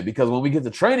little bit because when we get to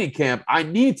training camp, I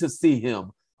need to see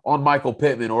him on Michael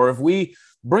Pittman. Or if we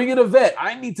bring in a vet,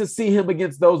 I need to see him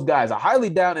against those guys. I highly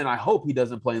doubt, and I hope he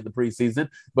doesn't play in the preseason.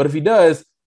 But if he does,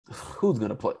 who's going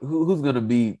to play? Who's going to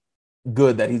be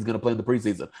good that he's going to play in the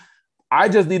preseason? I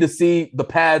just need to see the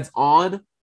pads on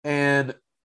and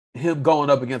him going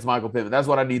up against Michael Pittman. That's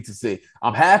what I need to see.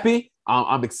 I'm happy.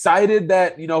 I'm excited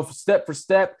that, you know, step for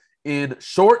step, in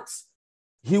shorts,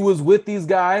 he was with these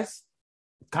guys,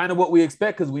 kind of what we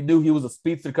expect because we knew he was a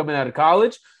speedster coming out of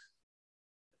college.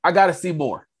 I got to see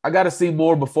more. I got to see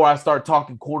more before I start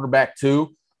talking cornerback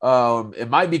 2. It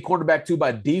might be cornerback 2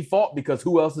 by default because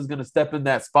who else is going to step in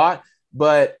that spot?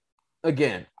 But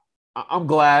again, I'm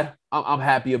glad. I'm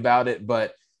happy about it,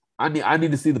 but I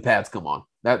need to see the pads come on.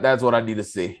 That's what I need to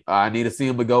see. I need to see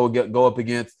him go up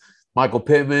against Michael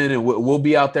Pittman, and we'll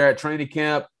be out there at training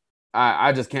camp.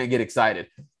 I just can't get excited.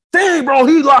 Dang, bro,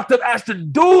 he locked up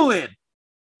Ashton Doolin.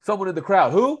 Someone in the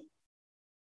crowd. Who?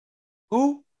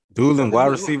 Doolin, wide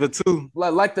receiver 2.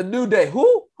 Like the new day.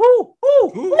 Who?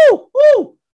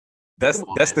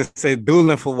 That's to say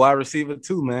Doolin for wide receiver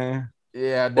 2, man.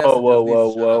 Yeah.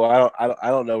 Whoa. I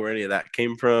don't know where any of that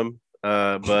came from.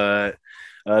 But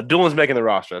Doolin's making the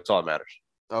roster. That's all that matters.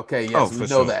 Okay, yes, we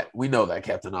know that. We know that,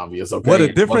 Captain Obvious. Okay. What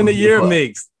a difference a year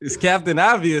makes. It's Captain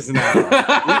Obvious now.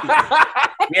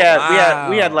 we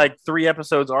had like 3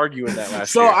 episodes arguing that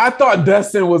last year. So I thought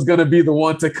Dustin was going to be the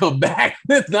one to come back.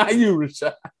 It's not you,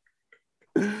 Rashad.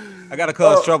 I got to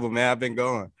cause trouble, man. I've been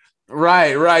going.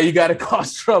 Right. You got to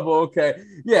cause trouble. Okay.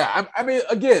 Yeah, I mean,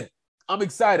 again, I'm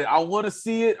excited. I want to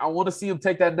see it. I want to see him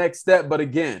take that next step. But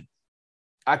again,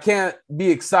 I can't be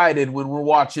excited when we're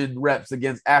watching reps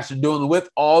against Ashton Doolin. With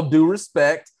all due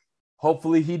respect,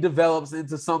 hopefully he develops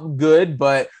into something good.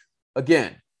 But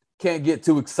again, can't get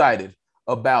too excited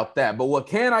about that. But what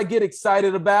can I get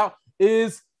excited about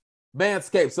is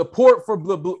Manscaped. Support for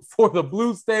the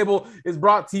Blue Stable is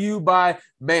brought to you by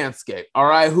Manscaped, all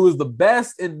right, who is the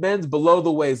best in men's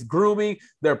below-the-waist grooming.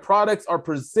 Their products are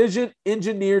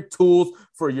precision-engineered tools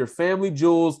for your family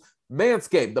jewels.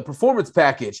 Manscaped, the Performance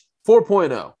Package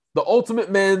 4.0, the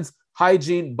ultimate men's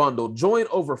hygiene bundle. Join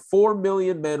over 4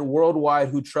 million men worldwide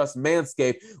who trust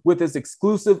Manscaped with this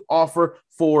exclusive offer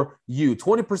for you.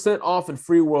 20% off and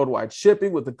free worldwide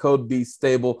shipping with the code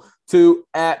BSTABLE2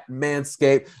 at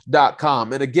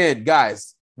manscaped.com. And again,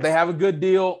 guys, they have a good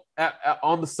deal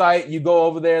on the site. You go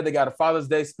over there. They got a Father's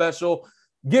Day special.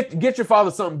 Get your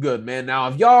father something good, man. Now,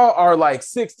 if y'all are like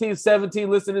 16, 17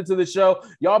 listening to the show,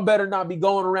 y'all better not be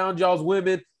going around y'all's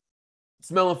women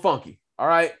smelling funky, all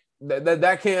right?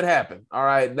 That can't happen. All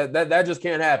right. That just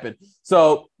can't happen.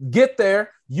 So get there,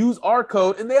 use our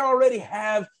code, and they already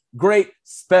have great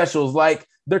specials. Like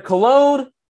their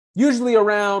cologne, usually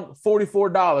around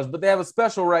 $44, but they have a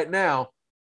special right now.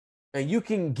 And you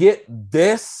can get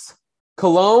this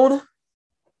cologne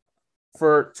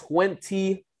for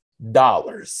 $20.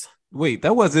 Wait,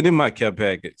 that wasn't in my care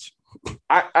package.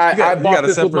 I bought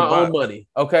this with my own money.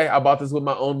 Okay, I bought this with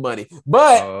my own money.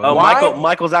 But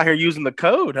Michael's out here using the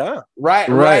code, huh? Right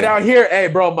out here. Hey,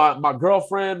 bro, my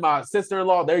girlfriend, my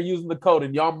sister-in-law, they're using the code,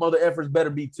 and y'all mother effers better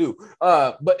be too.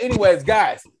 But anyways,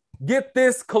 guys, get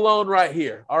this cologne right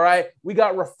here. All right, we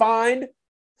got refined,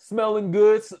 smelling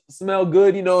good, smell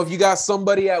good. You know, if you got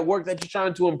somebody at work that you're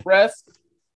trying to impress,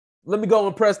 let me go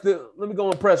impress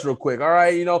real quick. All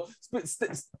right, you know,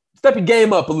 step your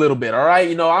game up a little bit, all right?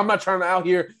 You know, I'm not trying to out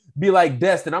here be like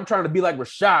Destin. I'm trying to be like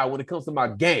Rashad when it comes to my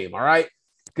game, all right?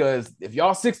 Because if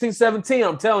y'all 16, 17,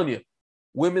 I'm telling you,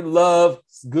 women love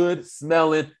good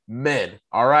smelling men,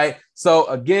 all right? So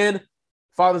again,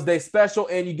 Father's Day special,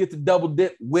 and you get to double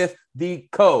dip with the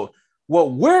code.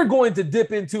 What we're going to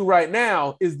dip into right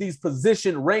now is these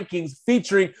position rankings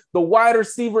featuring the wide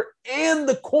receiver and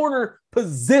the corner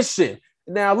position.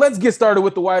 Now, let's get started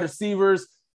with the wide receivers.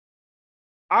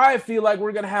 I feel like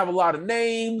we're going to have a lot of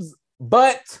names,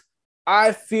 but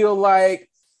I feel like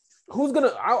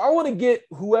I want to get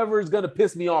whoever's going to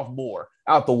piss me off more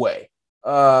out the way.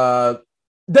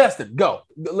 Destin, go.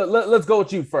 Let's go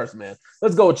with you first, man.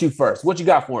 Let's go with you first. What you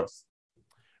got for us?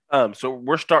 So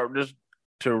we're starting just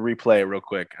to replay it real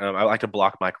quick. I like to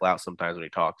block Michael out sometimes when he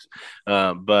talks.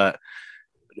 But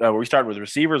are we starting with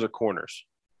receivers or corners?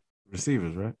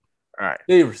 Receivers, right? All right.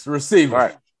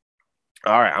 Receivers.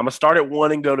 All right, I'm going to start at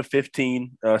 1 and go to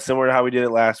 15, similar to how we did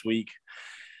it last week.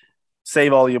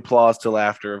 Save all the applause till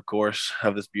after, of course,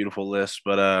 of this beautiful list.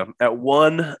 But at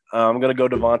 1, I'm going to go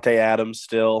Davante Adams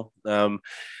still. I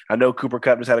know Cooper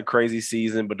Kupp just had a crazy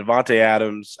season, but Davante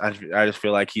Adams, I just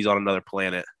feel like he's on another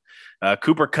planet.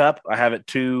 Cooper Kupp, I have at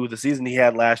 2. The season he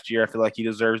had last year, I feel like he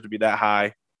deserves to be that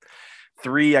high.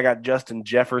 3, I got Justin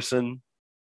Jefferson.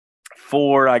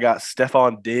 4, I got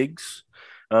Stephon Diggs.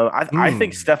 I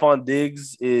think Stephon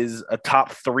Diggs is a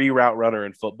top 3 route runner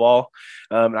in football.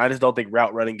 I just don't think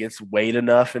route running gets weighed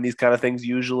enough in these kind of things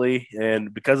usually.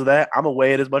 And because of that, I'm going to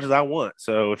weigh it as much as I want.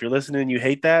 So if you're listening and you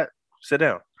hate that, sit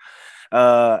down.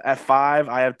 At 5,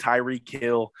 I have Tyreek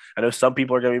Hill. I know some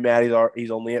people are going to be mad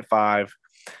he's only at 5.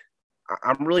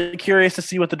 I'm really curious to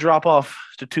see what the drop-off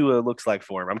to Tua looks like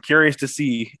for him. I'm curious to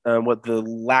see what the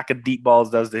lack of deep balls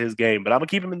does to his game. But I'm going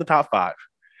to keep him in the top 5.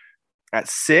 At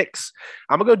 6,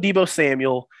 I'm going to go Deebo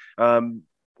Samuel,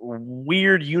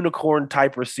 weird unicorn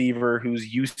type receiver whose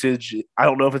usage, I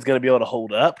don't know if it's going to be able to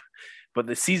hold up, but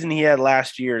the season he had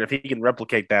last year, and if he can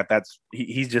replicate that,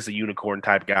 he's just a unicorn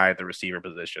type guy at the receiver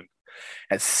position.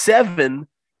 At 7,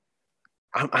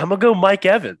 I'm going to go Mike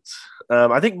Evans.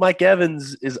 I think Mike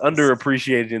Evans is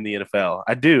underappreciated in the NFL.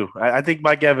 I do. I think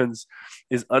Mike Evans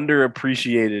is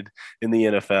underappreciated in the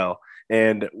NFL.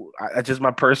 And that's just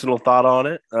my personal thought on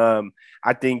it.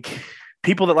 I think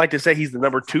people that like to say he's the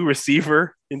number 2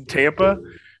 receiver in Tampa,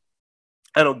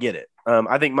 I don't get it.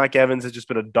 I think Mike Evans has just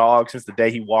been a dog since the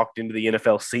day he walked into the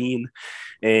NFL scene,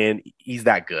 and he's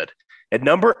that good. At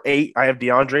number 8, I have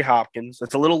DeAndre Hopkins.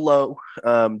 That's a little low.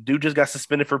 Dude just got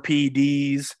suspended for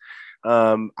PEDs.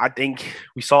 I think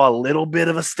we saw a little bit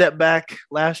of a step back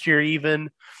last year even.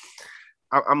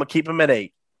 I'm going to keep him at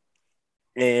 8.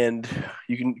 And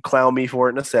you can clown me for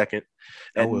it in a second.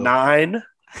 At 9,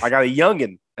 I got a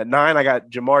youngin. At 9, I got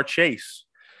Jamar Chase.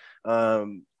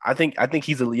 I think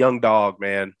he's a young dog,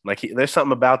 man. Like there's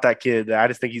something about that kid that I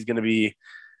just think he's going to be.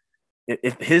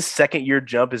 If his second year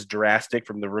jump is drastic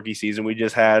from the rookie season we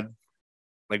just had,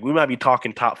 like we might be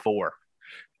talking top 4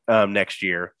 next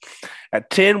year. At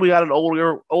 10, we got an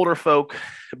older folk,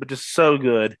 but just so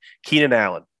good, Keenan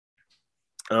Allen.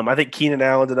 I think Keenan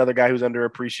Allen's another guy who's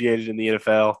underappreciated in the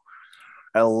NFL.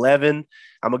 At 11,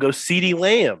 I'm going to go CeeDee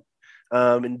Lamb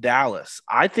in Dallas.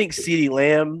 I think CeeDee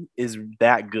Lamb is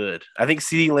that good. I think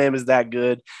CeeDee Lamb is that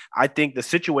good. I think the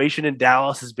situation in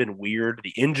Dallas has been weird.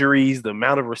 The injuries, the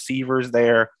amount of receivers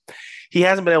there. He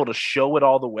hasn't been able to show it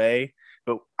all the way.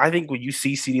 But I think when you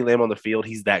see CeeDee Lamb on the field,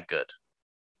 he's that good.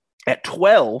 At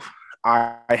 12,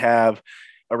 I have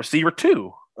a receiver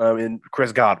too in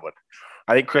Chris Godwin.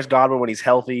 I think Chris Godwin, when he's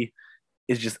healthy,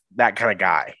 is just that kind of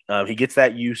guy. He gets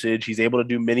that usage. He's able to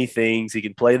do many things. He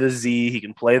can play the Z. He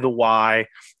can play the Y.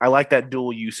 I like that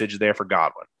dual usage there for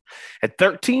Godwin. At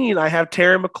 13, I have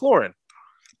Terry McLaurin.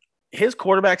 His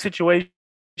quarterback situation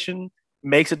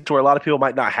makes it to where a lot of people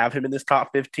might not have him in this top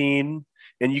 15.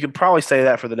 And you can probably say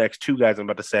that for the next two guys I'm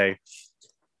about to say.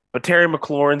 But Terry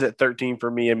McLaurin's at 13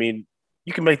 for me. I mean,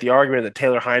 you can make the argument that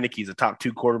Taylor Heineke's a top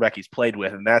 2 quarterback he's played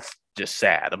with, and that's just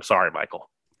sad. I'm sorry, Michael.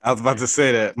 I was about to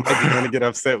say that. Mikey's going to get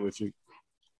upset with you.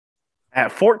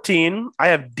 At 14, I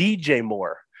have DJ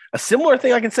Moore. A similar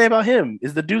thing I can say about him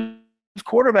is the dude's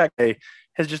quarterback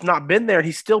has just not been there.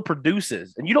 He still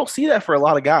produces, and you don't see that for a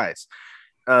lot of guys.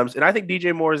 And I think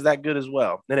DJ Moore is that good as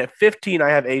well. And at 15, I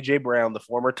have A.J. Brown, the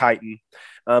former Titan.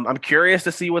 I'm curious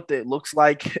to see what it looks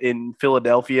like in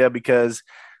Philadelphia because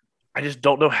I just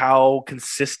don't know how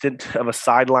consistent of a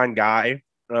sideline guy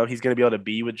he's going to be able to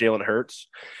be with Jalen Hurts.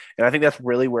 And I think that's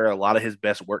really where a lot of his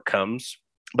best work comes.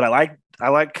 But I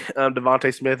like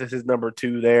Devontae Smith as his number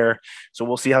 2 there. So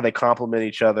we'll see how they complement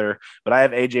each other. But I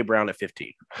have A.J. Brown at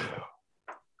 15.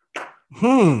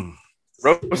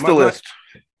 Roast the list.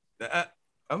 I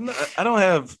don't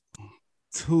have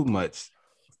too much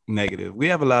negative. We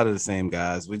have a lot of the same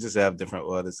guys. We just have different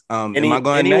orders. Anyone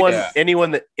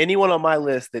on my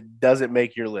list that doesn't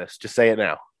make your list, just say it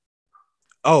now.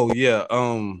 Oh yeah.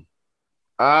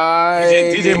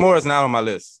 DJ Moore is not on my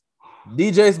list.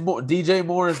 DJ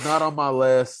Moore is not on my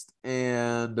list,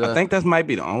 and I think that might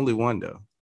be the only one though.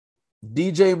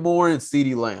 DJ Moore and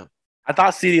CeeDee Lamb. I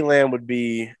thought CeeDee Lamb would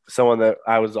be someone that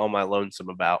I was on my lonesome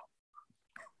about.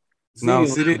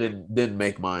 CeeDee didn't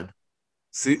make mine.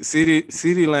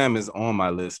 CeeDee Lamb is on my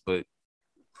list, but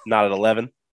not at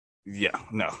 11. Yeah,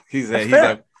 no,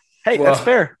 that's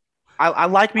fair. I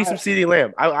like me some CeeDee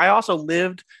Lamb. I also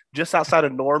lived just outside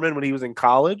of Norman when he was in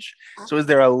college. So is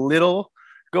there a little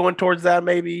going towards that?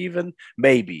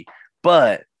 Maybe.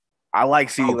 But I like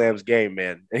CeeDee Lamb's game,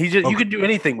 man. And you can do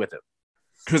anything with him.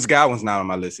 Chris Godwin's not on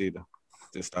my list either.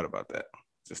 Just thought about that.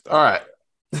 All right.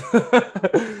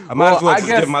 I might as well just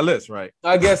get my list right.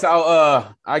 I guess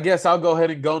I'll go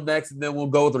ahead and go next, and then we'll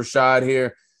go with Rashad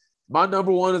here. My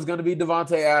number 1 is going to be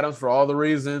Devontae Adams for all the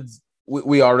reasons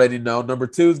we already know. Number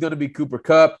 2 is going to be Cooper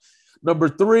Kupp. Number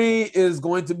 3 is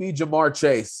going to be Jamar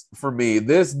Chase for me.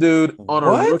 This dude on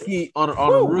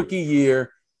a rookie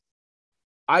year,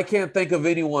 I can't think of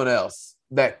anyone else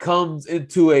that comes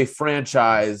into a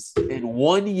franchise in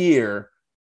 1 year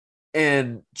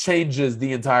and changes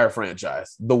the entire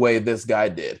franchise the way this guy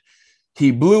did.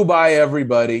 He blew by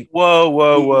everybody. Whoa.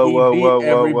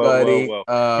 Everybody.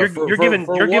 You're giving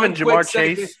Jamar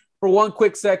Chase. For one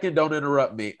quick second, don't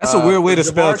interrupt me. That's a weird way to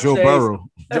spell Joe Burrow.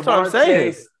 That's what I'm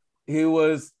saying. He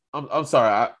was. I'm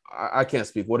sorry. I can't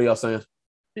speak. What are y'all saying?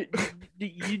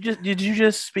 Did you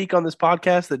just speak on this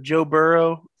podcast that Joe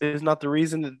Burrow is not the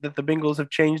reason that the Bengals have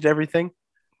changed everything?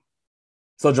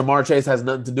 So Jamar Chase has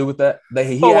nothing to do with that.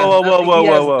 He has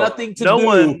nothing to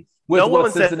do with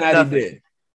what Cincinnati did.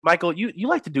 Michael, you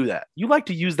like to do that. You like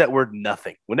to use that word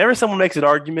nothing. Whenever someone makes an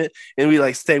argument and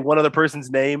we say one other person's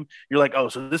name, you're like, oh,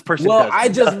 so this person does I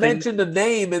just nothing. mentioned a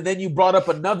name and then you brought up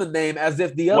another name as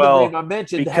if the other name I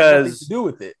mentioned had nothing to do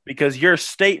with it. Because your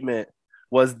statement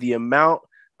was the amount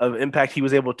of impact he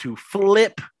was able to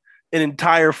flip an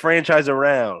entire franchise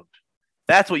around.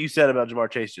 That's what you said about Jamar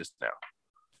Chase just now.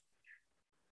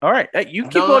 All right. Hey, you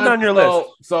keep going down your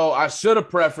list. So I should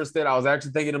have prefaced it. I was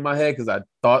actually thinking in my head because I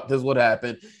thought this would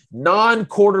happen.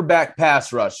 Non-quarterback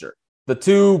pass rusher. The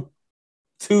two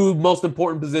most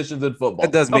important positions in football.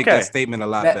 That does make that statement a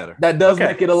lot better. That does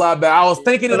make it a lot better. I was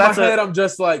thinking in my head, I'm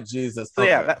just like, Jesus. So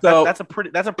yeah, that's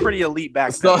a pretty elite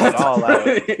back. So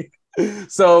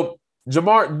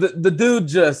Jamar, the dude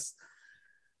just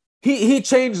he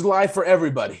changed life for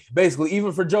everybody, basically,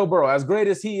 even for Joe Burrow. As great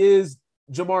as he is,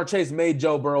 Jamar Chase made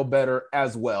Joe Burrow better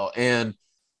as well. And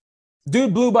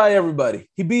dude blew by everybody.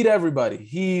 He beat everybody.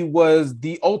 He was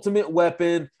the ultimate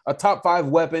weapon, a top 5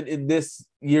 weapon in this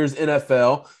year's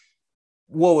NFL.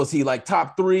 What was he, like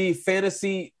top 3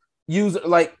 fantasy user?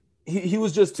 Like he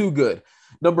was just too good.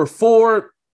 Number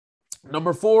 4,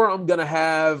 I'm going to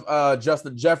have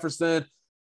Justin Jefferson.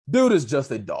 Dude is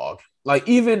just a dog. Like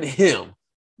even him,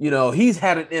 He's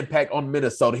had an impact on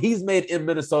Minnesota. He's made in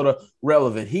Minnesota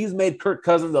relevant. He's made Kirk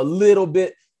Cousins a little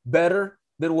bit better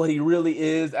than what he really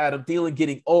is. Adam Thielen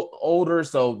getting older,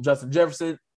 so Justin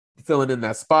Jefferson filling in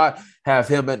that spot. Have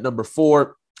him at number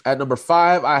 4. At number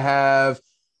 5, I have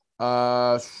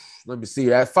let me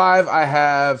see. At 5, I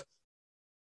have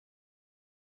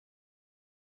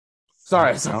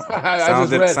I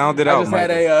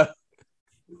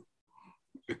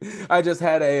just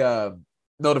had a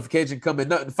notification come in.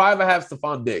 5, I have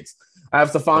Stephon Diggs. I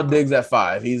have Stephon Diggs at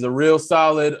 5. He's a real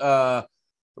solid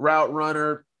route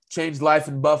runner. Changed life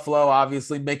in Buffalo,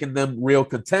 obviously making them real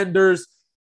contenders.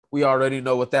 We already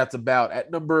know what that's about.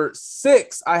 At number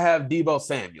 6, I have Deebo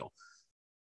Samuel.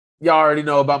 Y'all already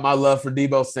know about my love for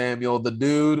Deebo Samuel. The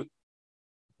dude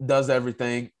does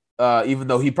everything, even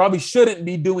though he probably shouldn't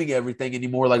be doing everything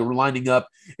anymore, like lining up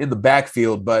in the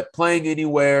backfield, but playing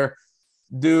anywhere.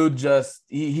 Dude just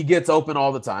he gets open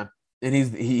all the time, and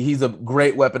he's a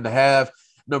great weapon to have.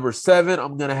 Number 7,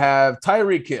 I'm going to have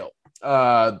Tyreek Hill.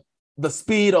 The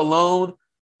speed alone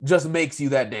just makes you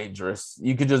that dangerous.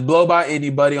 You can just blow by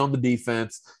anybody on the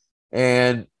defense,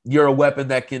 and you're a weapon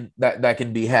that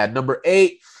can be had. Number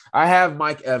 8, I have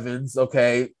Mike Evans.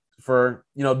 Okay, for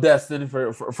Destin,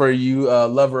 for you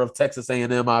lover of Texas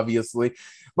A&M, obviously.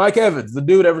 Mike Evans, the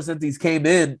dude, ever since he's came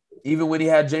in, even when he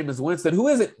had Jameis Winston, who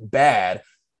isn't bad,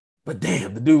 but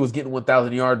damn, the dude was getting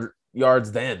 1,000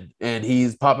 yards then, and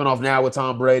he's popping off now with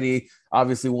Tom Brady.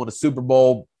 Obviously, won a Super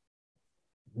Bowl.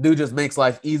 Dude just makes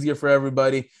life easier for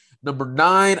everybody. Number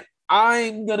 9,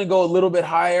 I'm going to go a little bit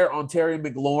higher on Terry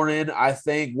McLaurin. I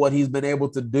think what he's been able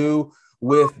to do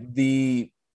with the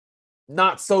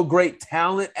not so great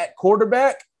talent at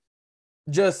quarterback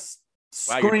just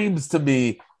screams to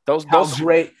me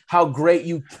how great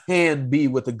you can be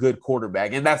with a good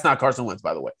quarterback. And that's not Carson Wentz,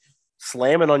 by the way.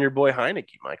 Slamming on your boy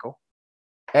Heineke, Michael.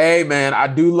 Hey, man, I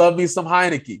do love me some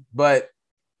Heineke, but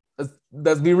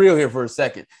let's be real here for a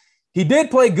second. He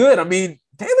did play good. I mean,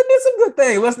 Taylor did some good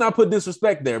things. Let's not put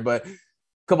disrespect there, but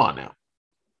come on now.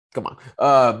 Come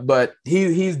on. But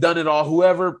he's done it all.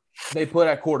 Whoever they put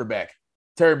at quarterback,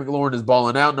 Terry McLaurin is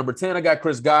balling out. Number 10, I got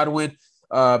Chris Godwin.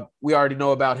 We already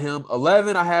know about him.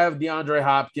 11, I have DeAndre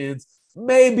Hopkins.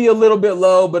 Maybe a little bit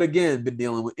low, but again, been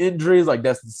dealing with injuries, like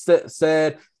Destin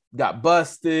said. Got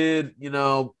busted,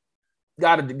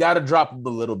 got to drop him a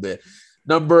little bit.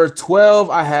 Number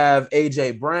 12, I have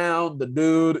A.J. Brown. The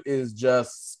dude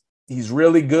is he's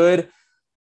really good,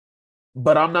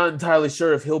 but I'm not entirely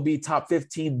sure if he'll be top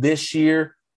 15 this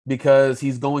year because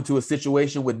he's going to a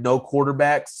situation with no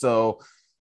quarterback. So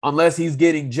unless he's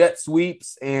getting jet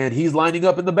sweeps and he's lining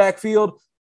up in the backfield,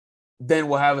 then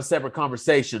we'll have a separate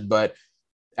conversation. But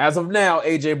as of now,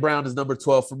 A.J. Brown is number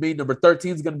 12 for me. Number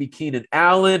 13 is going to be Keenan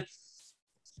Allen.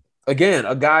 Again,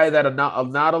 a guy that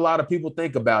not a lot of people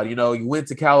think about. He went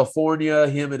to California.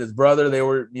 Him and his brother, they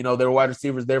were wide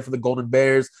receivers there for the Golden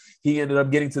Bears. He ended up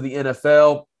getting to the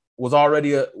NFL. Was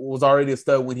already a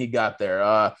stud when he got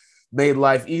there. Made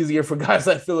life easier for guys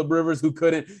like Phillip Rivers, who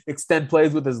couldn't extend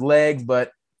plays with his legs,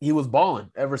 but he was balling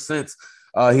ever since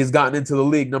he's gotten into the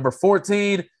league. Number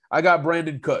 14, I got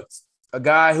Brandon Cooks, a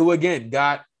guy who again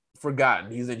got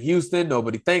forgotten. He's in Houston.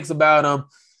 Nobody thinks about him.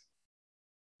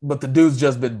 But the dude's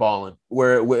just been balling.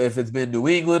 Where if it's been New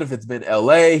England, if it's been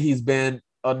LA, he's been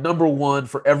a number 1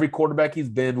 for every quarterback he's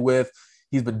been with.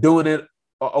 He's been doing it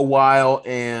a while,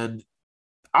 and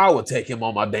I would take him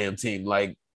on my damn team.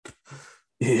 Like,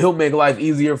 he'll make life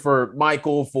easier for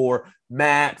Michael, for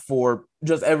Matt, for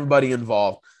just everybody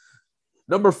involved.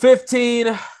 Number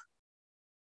 15,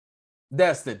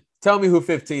 Destin. Tell me who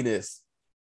 15 is.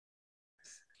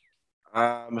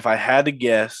 If I had to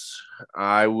guess,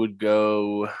 I would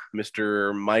go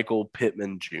Mr. Michael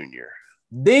Pittman Jr.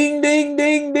 Ding, ding,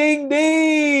 ding, ding,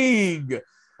 ding.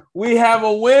 We have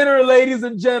a winner, ladies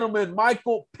and gentlemen.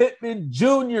 Michael Pittman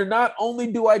Jr. Not only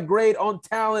do I grade on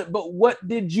talent, but what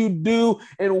did you do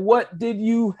and what did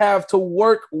you have to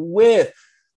work with?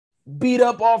 Beat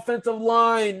up offensive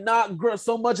line, not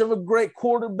so much of a great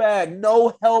quarterback,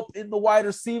 no help in the wide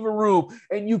receiver room,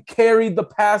 and you carried the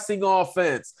passing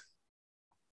offense.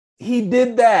 He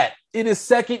did that in his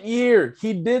second year.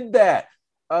 He did that.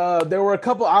 There were a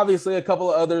couple of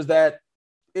others that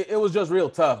it was just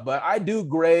real tough. But I do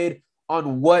grade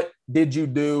on what did you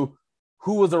do,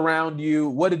 who was around you,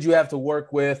 what did you have to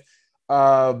work with.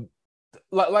 Like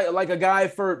a guy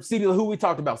for CeeDee, who we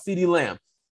talked about, CeeDee Lamb.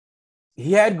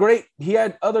 He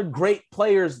had other great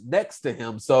players next to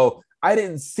him. So I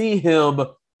didn't see him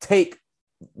take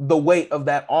the weight of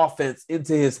that offense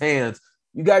into his hands.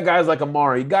 You got guys like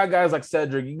Amari, you got guys like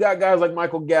Cedric, you got guys like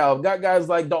Michael Gallup, got guys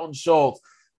like Dalton Schultz.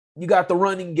 You got the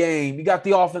running game. You got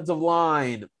the offensive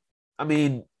line. I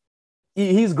mean,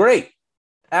 he's great.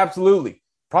 Absolutely.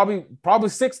 Probably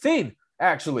 16,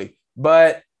 actually.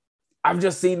 But I've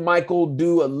just seen Michael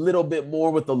do a little bit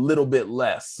more with a little bit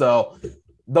less. So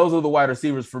those are the wide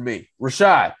receivers for me.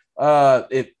 Rashad,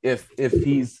 if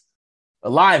he's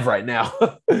alive right now.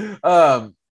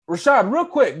 Rashad, real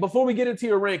quick, before we get into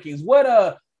your rankings,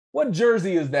 what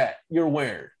jersey is that you're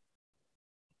wearing?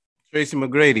 Tracy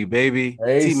McGrady, baby.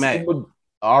 T-Mac.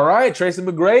 All right, Tracy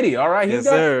McGrady. All right. Yes,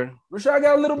 sir. Rashad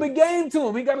got a little bit game to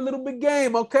him. He got a little bit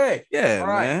game. Okay. Yeah, all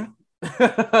right. man.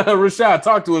 Rashad,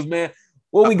 talk to us, man.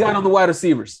 What we got on the wide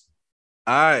receivers?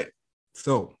 All right.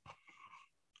 So,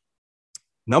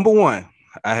 number one,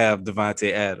 I have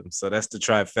Devontae Adams. So that's the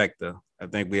trifecta. I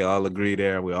think we all agree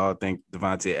there. We all think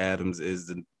Devontae Adams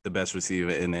is the best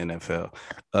receiver in the NFL.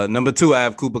 Number two, I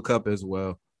have Cooper Kupp as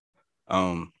well.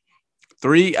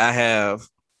 Three, I have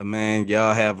a man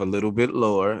y'all have a little bit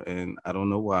lower, and I don't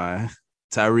know why,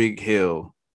 Tyreek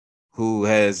Hill, who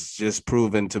has just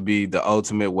proven to be the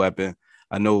ultimate weapon.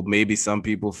 I know maybe some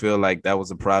people feel like that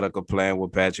was a product of playing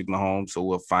with Patrick Mahomes, so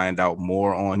we'll find out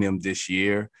more on him this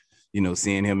year. You know,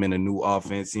 seeing him in a new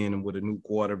offense, seeing him with a new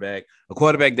quarterback, a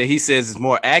quarterback that he says is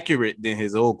more accurate than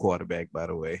his old quarterback, by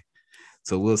the way.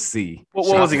 So we'll see.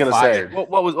 What was he going to say?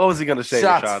 What was he going to say?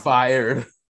 Shots Rashad? fired.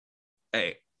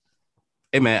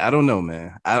 Hey, man, I don't know,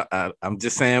 man. I'm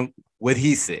just saying what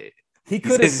he said. He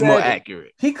could have said more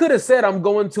accurate. He could have said, "I'm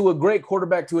going to a great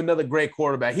quarterback to another great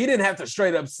quarterback." He didn't have to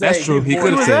straight up say. That's true. He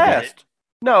could have said that.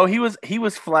 No, he was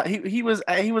flat. He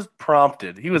was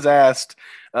prompted. He was asked,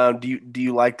 "Do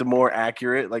you like the more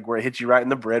accurate, like where it hits you right in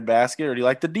the breadbasket, or do you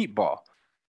like the deep ball?"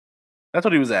 That's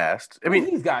what he was asked. I mean,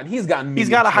 he's got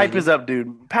to hype his up,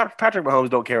 dude. Patrick Mahomes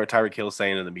don't care what Tyreek Hill's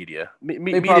saying in the media.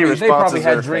 They probably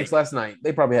had drinks last night.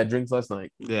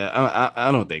 Yeah,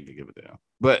 I don't think they give a damn.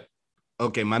 But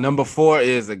okay, my number 4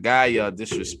 is a guy y'all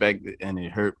disrespected, and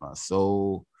it hurt my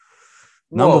soul.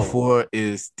 Number 4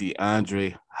 is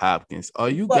DeAndre Hopkins. Are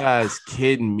you guys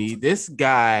kidding me? This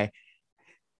guy,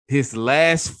 his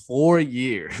last 4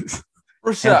 years,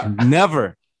 has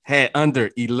never had under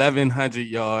 1,100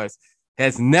 yards,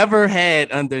 has never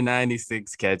had under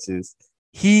 96 catches.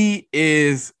 He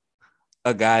is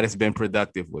a guy that's been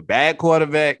productive with bad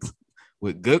quarterbacks,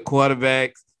 with good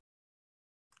quarterbacks,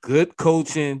 good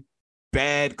coaching,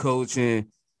 bad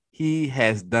coaching. He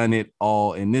has done it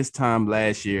all. And this time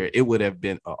last year, it would have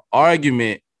been an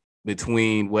argument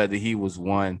between whether he was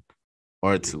 1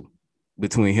 or 2,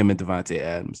 between him and Devontae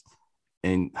Adams.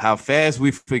 And how fast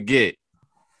we forget,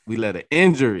 we let an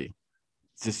injury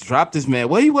just drop this man.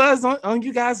 What he was on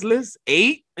you guys' list,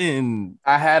 8, and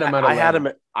I had him at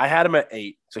 11. I had him at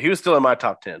 8, so he was still in my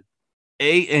top 10.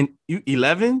 8 and you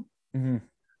 11. Mm-hmm.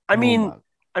 I mean,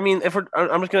 if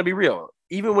I'm just gonna be real,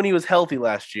 even when he was healthy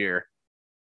last year,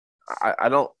 I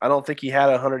don't think he had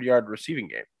a 100-yard receiving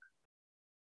game.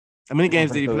 How many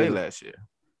games did he play last year?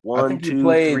 1, 2,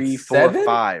 3, 4,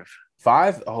 5.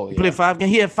 5? Oh, he played 5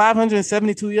 games. He had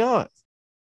 572 yards.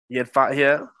 He had 5.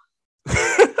 Yeah.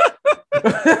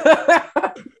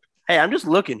 Hey, I'm just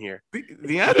looking here.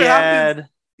 He had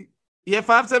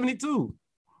 572.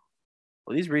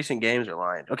 Well, these recent games are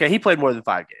lying. Okay, he played more than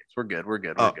 5 games. We're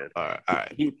good. All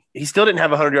right. He still didn't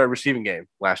have a 100-yard receiving game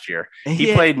last year.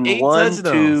 He played 1,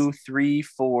 2, 3,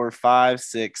 4, 5,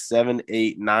 6, 7,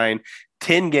 8, 9,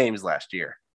 10 games last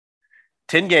year.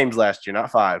 10 games last year,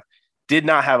 not 5. Did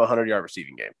not have a 100-yard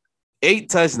receiving game. 8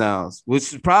 touchdowns,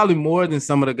 which is probably more than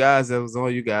some of the guys that was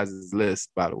on you guys' list,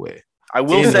 by the way. I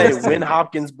will say when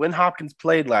Hopkins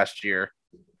played last year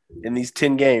in these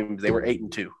 10 games, they were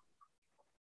 8-2.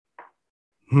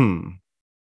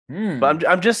 But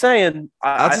I'm just saying,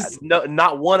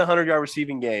 not one 100-yard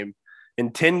receiving game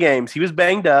in 10 games. He was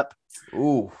banged up.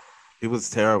 Ooh, it was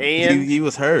terrible. And he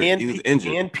was hurt. He was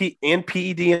injured. And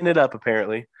PED ended up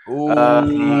apparently. Ooh,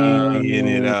 he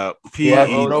ended up.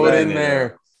 Throw it in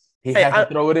there. He had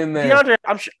to throw it in there. DeAndre,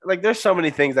 I'm sure, there's so many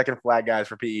things that can flag guys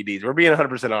for PEDs. We're being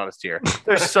 100% honest here.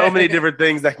 There's so many different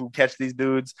things that can catch these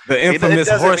dudes. The infamous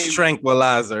horse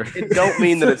tranquilizer. It doesn't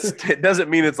mean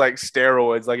it's like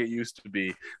steroids like it used to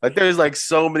be. Like there's like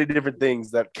so many different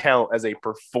things that count as a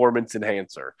performance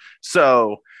enhancer.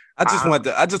 So I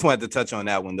just wanted to touch on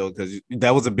that one though, because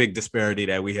that was a big disparity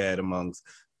that we had amongst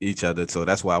each other, so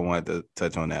that's why I wanted to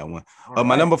touch on that one.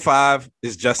 My number 5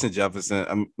 is Justin Jefferson.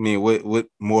 I mean, what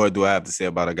more do I have to say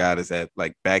about a guy that's had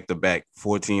like back-to-back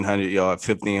 1,400 yard,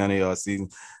 1,500 yard season?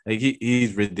 Like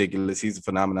he's ridiculous. He's a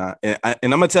phenomenon. And I'm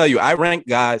gonna tell you, I rank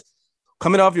guys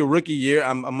coming off your rookie year.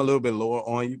 I'm a little bit lower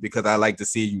on you because I like to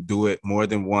see you do it more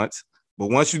than once. But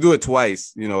once you do it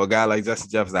twice, a guy like Justin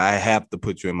Jefferson, I have to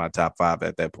put you in my top 5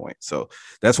 at that point. So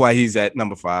that's why he's at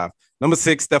number 5. Number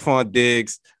 6, Stephon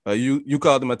Diggs. You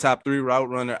called him a top 3 route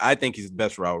runner. I think he's the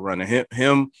best route runner.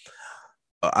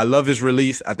 I love his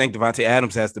release. I think Devontae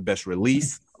Adams has the best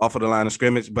release off of the line of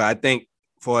scrimmage. But I think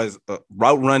for his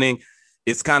route running,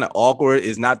 it's kind of awkward.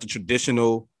 It's not the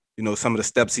traditional, some of the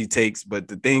steps he takes, but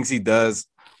the things he does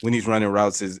when he's running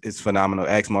routes is phenomenal.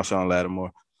 Ask Marshawn Lattimore.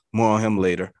 More on him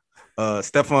later.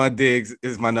 Stephon Diggs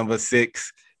is my number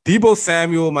 6. Deebo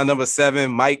Samuel, my number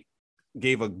 7. Mike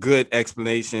gave a good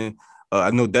explanation. I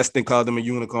know Destin called him a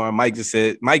unicorn. Mike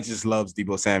just loves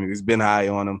Deebo Samuel. He's been high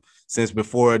on him since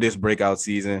before this breakout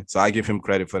season. So I give him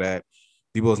credit for that.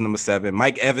 Deebo's number 7.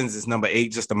 Mike Evans is number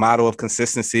 8, just a model of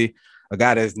consistency. A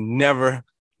guy that's never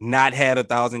not had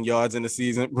 1,000 yards in the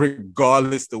season,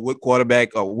 regardless of what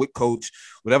quarterback or what coach,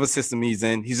 whatever system he's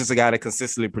in. He's just a guy that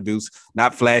consistently produces,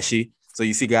 not flashy. So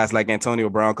you see guys like Antonio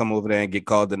Brown come over there and get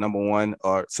called the number 1,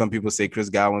 or some people say Chris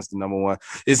Godwin's the number 1.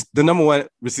 It's the number 1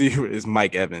 receiver is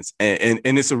Mike Evans. And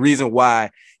it's a reason why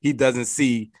he doesn't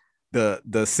see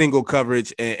the single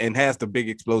coverage and has the big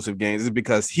explosive games. It's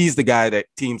because he's the guy that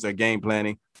teams are game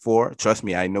planning for. Trust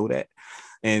me, I know that.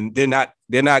 And they're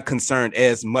not concerned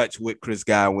as much with Chris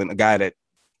Godwin, a guy that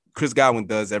Chris Godwin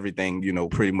does everything,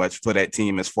 pretty much for that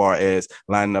team as far as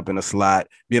lining up in a slot,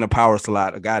 being a power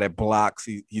slot, a guy that blocks.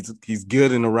 He's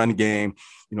good in the run game.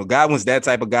 Godwin's that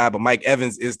type of guy, but Mike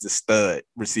Evans is the stud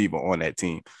receiver on that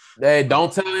team. Hey,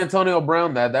 don't tell Antonio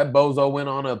Brown that. That bozo went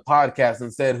on a podcast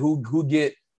and said, who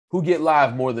get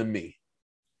live more than me?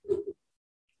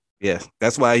 Yeah,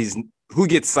 that's why who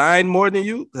gets signed more than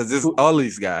you? Because it's all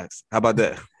these guys. How about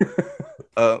that?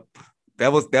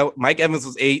 That Mike Evans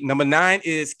was 8. Number 9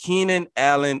 is Keenan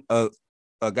Allen, a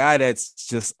guy that's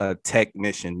just a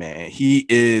technician, man. He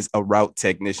is a route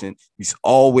technician. He's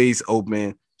always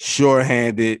open,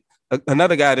 sure-handed.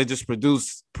 Another guy that just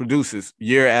produces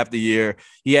year after year.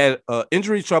 He had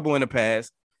injury trouble in the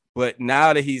past, but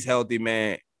now that he's healthy,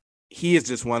 man, he is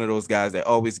just one of those guys that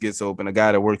always gets open, a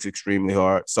guy that works extremely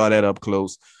hard. Saw that up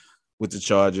close with the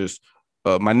Chargers.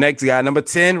 My next guy, number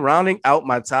 10, rounding out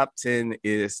my top 10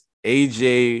 is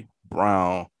A.J.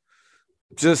 Brown.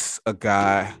 Just a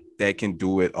guy that can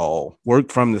do it all.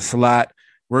 Work from the slot,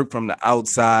 work from the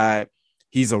outside.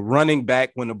 He's a running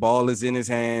back when the ball is in his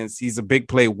hands. He's a big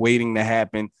play waiting to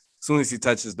happen. As soon as he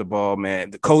touches the ball, man,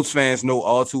 the Colts fans know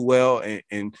all too well.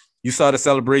 And you saw the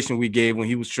celebration we gave when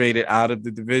he was traded out of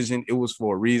the division. It was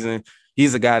for a reason.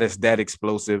 He's a guy that's that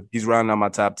explosive. He's rounding out my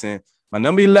top 10. My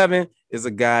number 11 is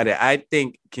a guy that I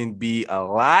think can be a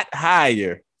lot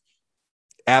higher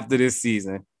after this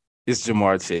season. It's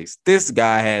Jamar Chase. This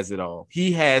guy has it all.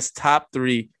 He has top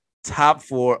 3, top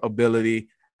 4 ability.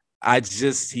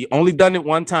 He only done it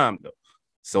one time though.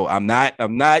 So I'm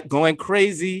not going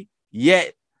crazy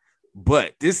yet,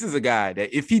 but this is a guy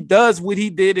that if he does what he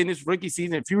did in his rookie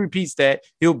season, if he repeats that,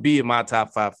 he'll be in my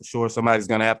top 5 for sure. Somebody's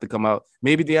going to have to come out.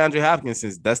 Maybe DeAndre Hopkins,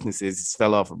 since Dustin says he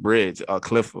fell off a bridge or a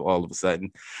cliff all of a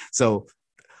sudden. So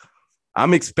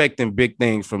I'm expecting big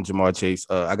things from Jamar Chase.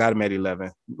 I got him at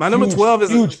 11. My number 12 is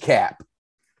huge cap.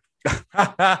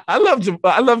 I love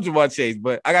Jamar Chase,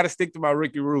 but I got to stick to my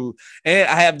rookie rule. And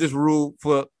I have this rule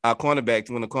for our cornerbacks.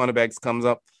 When the cornerbacks comes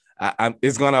up,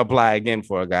 it's going to apply again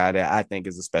for a guy that I think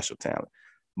is a special talent.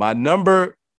 My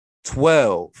number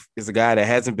 12 is a guy that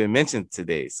hasn't been mentioned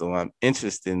today, so I'm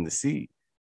interested in to see.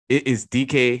 It is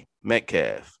DK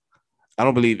Metcalf. I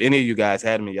don't believe any of you guys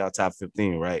had him in y'all top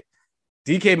 15, right?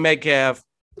 DK Metcalf,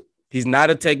 he's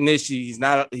not a technician. He's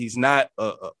not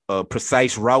a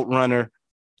precise route runner.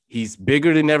 He's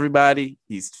bigger than everybody.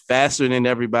 He's faster than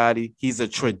everybody. He's a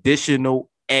traditional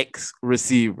X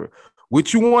receiver.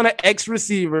 What you want an X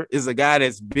receiver is a guy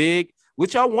that's big.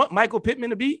 What y'all want Michael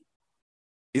Pittman to be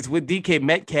is what DK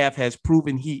Metcalf has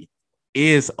proven he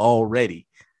is already.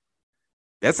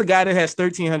 That's a guy that has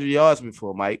 1,300 yards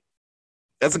before, Mike.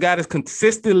 That's a guy that's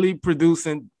consistently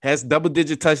producing, has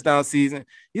double-digit touchdown season.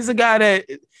 He's a guy that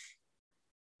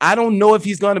I don't know if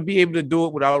he's going to be able to do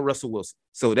it without Russell Wilson.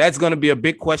 So that's going to be a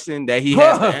big question that he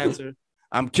has to answer.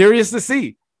 I'm curious to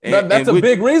see. That's a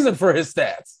big reason for his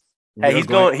stats. Hey, he's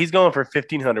going for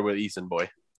 1,500 with Eason, boy.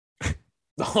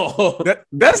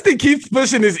 Dustin keeps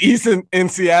pushing this Eason in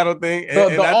Seattle thing.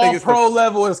 The all-pro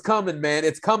level is coming, man.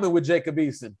 It's coming with Jacob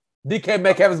Eason. DK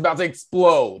Metcalf is about to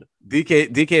explode.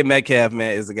 DK Metcalf,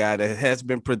 man, is a guy that has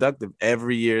been productive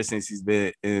every year since he's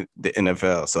been in the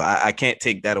NFL. So I can't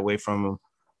take that away from him.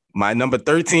 My number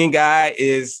 13 guy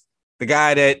is the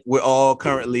guy that we're all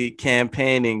currently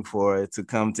campaigning for to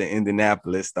come to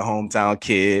Indianapolis, the hometown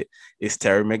kid. Is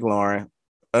Terry McLaurin.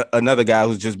 another guy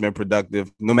who's just been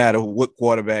productive no matter what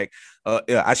quarterback.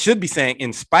 I should be saying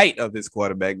in spite of his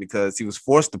quarterback because he was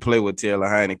forced to play with Taylor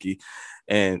Heineke.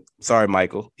 And sorry,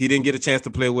 Michael, he didn't get a chance to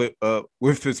play with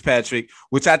Fitzpatrick,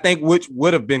 which I think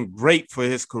would have been great for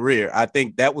his career. I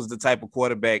think that was the type of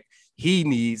quarterback he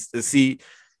needs to see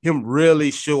him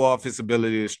really show off his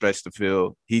ability to stretch the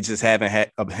field. He just haven't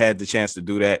had the chance to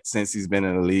do that since he's been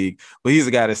in the league. But he's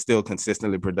a guy that's still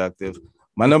consistently productive.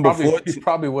 My number 14. He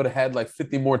probably would have had like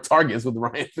 50 more targets with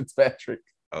Ryan Fitzpatrick.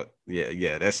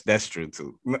 Yeah, that's true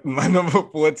too. My number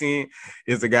 14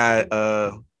 is a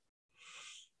guy.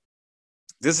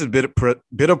 This is a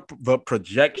bit of a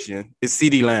projection. It's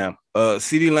CeeDee Lamb.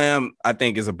 CeeDee Lamb, I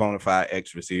think, is a bona fide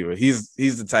X receiver. He's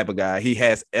the type of guy. He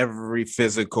has every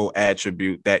physical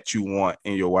attribute that you want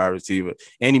in your wide receiver,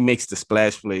 and he makes the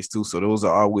splash plays too. So those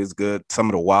are always good. Some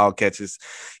of the wild catches,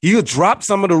 he'll drop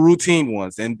some of the routine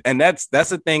ones, and that's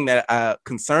the thing that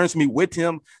concerns me with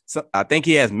him. So I think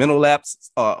he has mental lapse.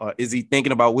 Is he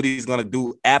thinking about what he's gonna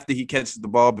do after he catches the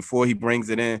ball before he brings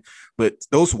it in? But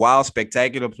those wild,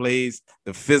 spectacular plays,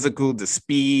 the physical, the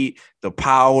speed, the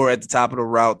power at the top of the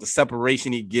route, the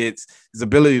separation he gets, his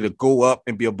ability to go up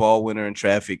and be a ball winner in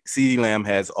traffic. CeeDee Lamb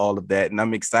has all of that, and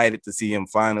I'm excited to see him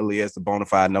finally as the bona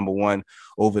fide number one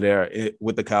over there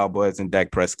with the Cowboys and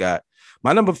Dak Prescott.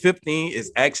 My number 15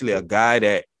 is actually a guy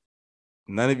that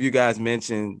none of you guys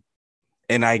mentioned,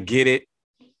 and I get it,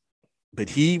 but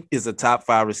he is a top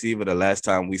 5 receiver the last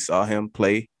time we saw him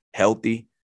play healthy,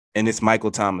 and it's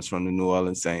Michael Thomas from the New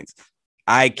Orleans Saints.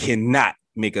 I cannot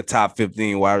make a top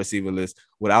 15 wide receiver list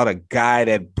without a guy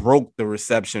that broke the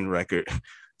reception record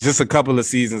just a couple of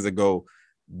seasons ago.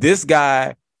 This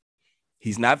guy,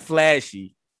 he's not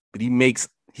flashy, but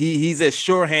he's as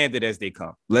sure-handed as they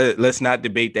come. Let's not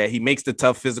debate that. He makes the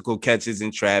tough physical catches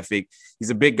in traffic. He's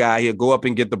a big guy. He'll go up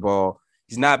and get the ball.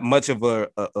 He's not much of a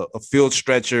field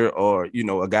stretcher or,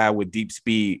 a guy with deep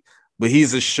speed, but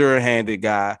he's a sure-handed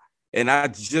guy. And I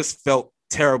just felt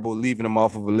terrible leaving him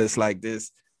off of a list like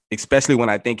this, especially when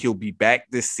I think he'll be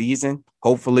back this season,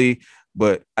 hopefully.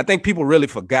 But I think people really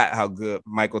forgot how good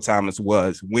Michael Thomas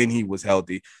was when he was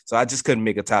healthy. So I just couldn't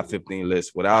make a top 15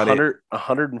 list without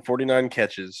 149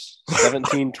 catches,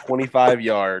 1725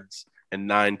 yards, and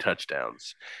 9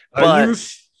 touchdowns. But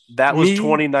that was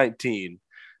 2019.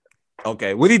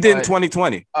 Okay, what he did in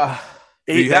 2020?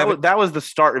 That was the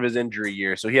start of his injury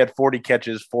year. So he had 40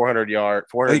 catches, 400 yards,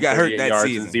 438 yards,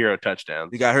 season. And 0 touchdowns.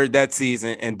 He got hurt that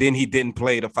season, and then he didn't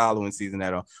play the following season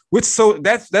at all.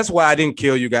 That's why I didn't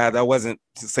kill you guys. I wasn't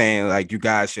saying like you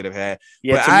guys should have had.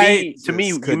 Yeah, to me,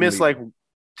 you missed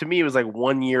to me, it was like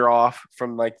 1 year off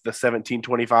from like the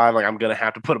 1725. Like I'm gonna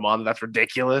have to put him on. That's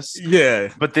ridiculous.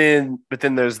 Yeah. But then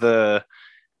there's the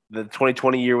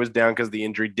 2020 year was down because the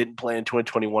injury, didn't play in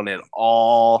 2021 at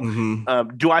all.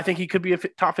 Mm-hmm. Do I think he could be a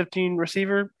top 15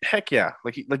 receiver? Heck yeah.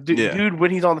 Dude,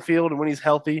 when he's on the field and when he's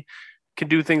healthy, can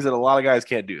do things that a lot of guys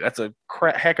can't do. That's a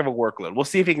heck of a workload. We'll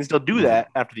see if he can still do that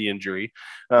after the injury.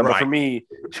 Right. But for me,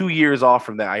 2 years off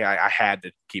from that, I had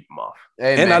to keep him off.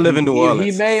 Hey, man, I live in New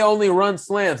Orleans. He may only run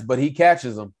slants, but he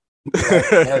catches them.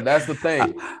 That's the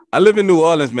thing. I live in New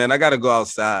Orleans, man. I got to go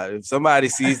outside. If somebody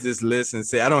sees this list and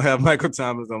say I don't have Michael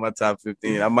Thomas on my top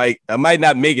 15, I might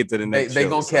not make it to the next. They're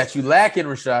gonna catch you lacking,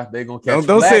 Rashad. They're gonna catch you.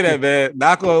 Don't say that, man.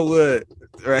 Knock on wood.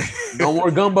 Right. No more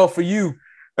gumbo for you.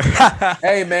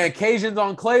 Hey, man. Cajuns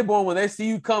on Claiborne, when they see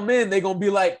you come in, they're gonna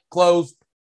be like closed.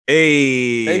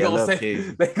 Hey, they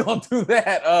gonna do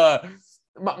that.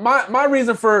 My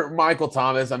reason for Michael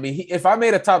Thomas, I mean, if I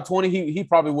made a top 20, he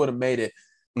probably would have made it.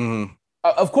 Mm-hmm.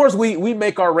 Of course, we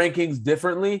make our rankings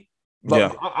differently,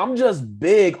 but I'm just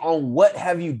big on what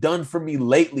have you done for me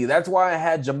lately. That's why I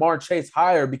had Jamar Chase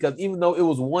higher, because even though it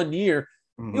was 1 year,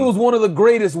 it was one of the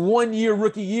greatest 1 year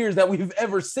rookie years that we've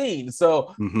ever seen.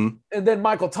 So, and then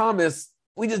Michael Thomas,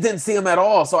 we just didn't see him at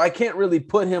all. So I can't really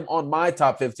put him on my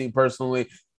top 15 personally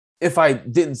if I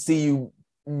didn't see you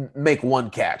make one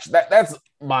catch. That's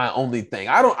my only thing.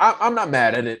 I'm not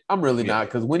mad at it. I'm really not,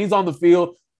 because when he's on the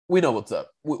field, we know what's up.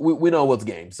 We know what's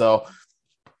game. So,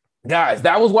 guys,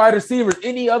 that was wide receivers.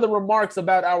 Any other remarks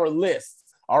about our list?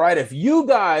 All right. If you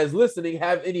guys listening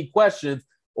have any questions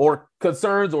or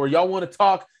concerns, or y'all want to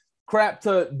talk crap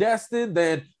to Destin,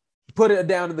 then put it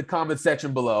down in the comment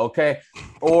section below, okay?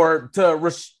 Or to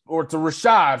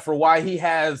Rashad for why he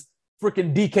has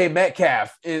freaking DK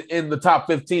Metcalf in the top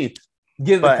 15.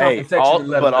 Give the comment section.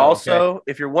 But also,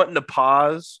 if you're wanting to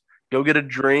pause, go get a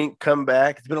drink, come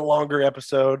back. It's been a longer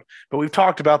episode, but we've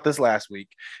talked about this last week.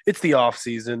 It's the off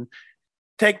season.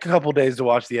 Take a couple days to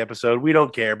watch the episode. We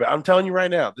don't care, but I'm telling you right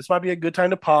now, this might be a good time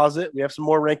to pause it. We have some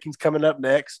more rankings coming up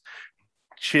next.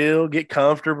 Chill, get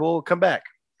comfortable, come back.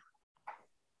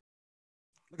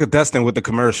 Look at Dustin with the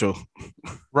commercial.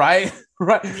 Right?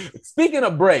 Right. Speaking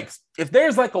of breaks, if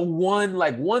there's like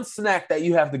one snack that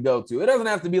you have to go to, it doesn't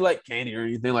have to be like candy or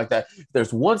anything like that. If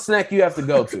there's one snack you have to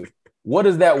go to, what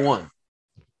is that one?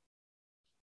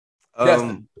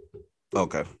 Dustin.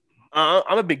 Okay.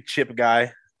 I'm a big chip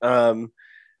guy. I'm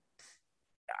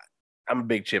a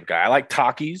big chip guy. I like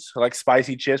Takis. I like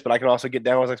spicy chips, but I can also get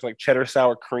down with like cheddar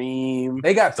sour cream.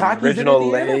 They got Takis original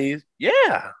in Indiana? Lay's.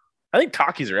 Yeah. I think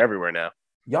Takis are everywhere now.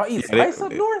 Y'all eat spice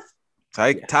up north?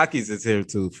 Takis is here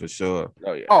too for sure.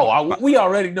 Oh yeah. Oh, we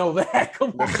already know that.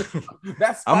 Come on,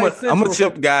 that's I'm a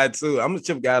chip guy too. I'm a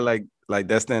chip guy like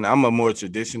Dustin. I'm a more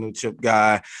traditional chip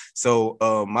guy. So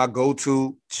my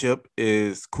go-to chip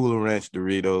is Cooler Ranch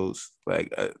Doritos.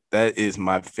 Like that is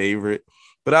my favorite.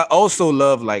 But I also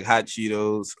love like hot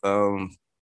Cheetos.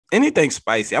 Anything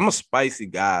spicy. I'm a spicy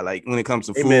guy. Like when it comes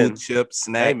to food, chips,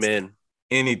 snacks,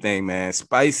 anything, man.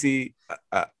 Spicy.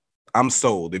 I'm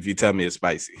sold if you tell me it's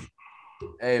spicy.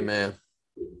 Hey, man,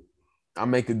 I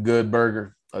make a good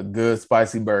burger, a good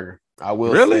spicy burger. I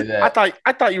will Really? say that.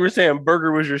 I thought you were saying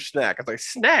burger was your snack. I was like,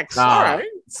 snacks. Nah, all right.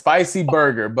 Spicy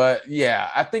burger. But yeah,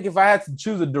 I think if I had to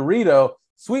choose a Dorito,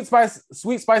 sweet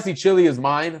spicy chili is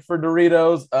mine for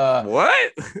Doritos.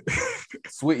 What?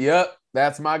 Sweet, yep.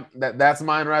 That's mine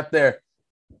right there.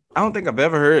 I don't think I've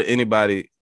ever heard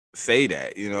anybody say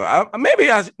that. You know,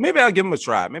 maybe I'll give them a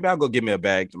try. Maybe I'll go get me a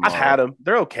bag tomorrow. I've had them.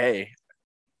 They're okay.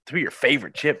 To be your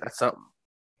favorite chip, that's something.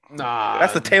 Nah,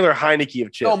 that's the Taylor Heineke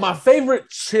of chips. No, my favorite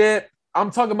chip. I'm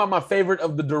talking about my favorite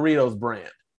of the Doritos brand.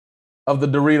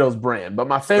 But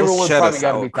my favorite one's probably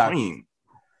got to be Takis.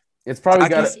 It's probably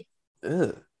got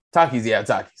to Takis. Yeah,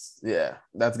 Takis. Yeah,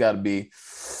 that's got to be.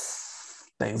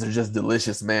 Things are just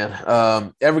delicious, man.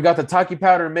 Ever got the Taki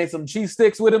powder and made some cheese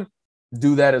sticks with them?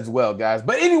 Do that as well, guys.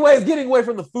 But anyways, getting away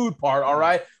from the food part, all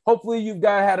right? Hopefully you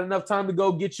guys had enough time to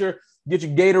go get your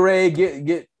Gatorade,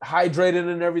 get hydrated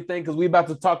and everything, because we about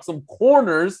to talk some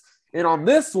corners. And on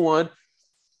this one,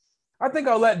 I think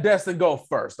I'll let Destin go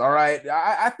first, all right?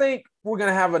 I think we're going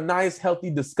to have a nice, healthy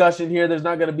discussion here. There's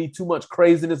not going to be too much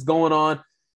craziness going on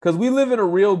because we live in a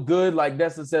real good, like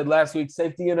Destin said last week,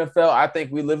 safety NFL. I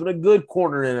think we live in a good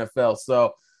corner NFL.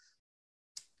 So,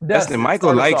 Destin,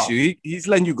 Michael likes you. He's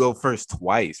letting you go first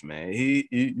twice, man.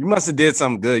 You must have did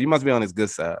something good. You must be on his good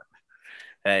side.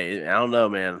 Hey, I don't know,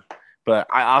 man. But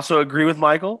I also agree with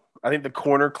Michael. I think this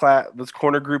corner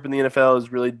group in the NFL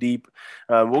is really deep.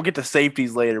 We'll get to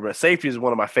safeties later, but safety is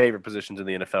one of my favorite positions in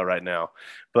the NFL right now.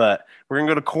 But we're going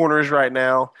to go to corners right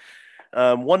now.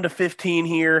 1 to 15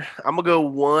 here. I'm going to go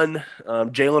 1,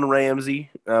 Jalen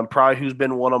Ramsey, probably who's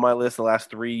been one on my list the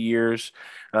last 3 years.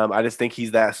 I just think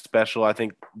he's that special. I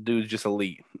think dude's just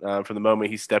elite. From the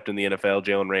moment he stepped in the NFL,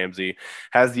 Jalen Ramsey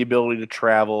has the ability to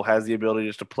travel, has the ability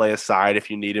just to play a side if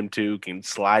you need him to, can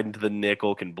slide into the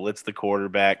nickel, can blitz the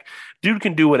quarterback. Dude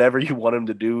can do whatever you want him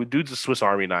to do. Dude's a Swiss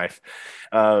Army knife.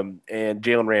 And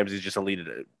Jalen Ramsey's just elite at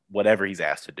it. Whatever he's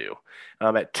asked to do.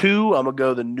 At 2, I'm going to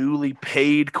go the newly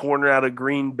paid corner out of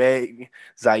Green Bay,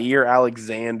 Zaire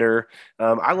Alexander.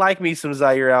 I like me some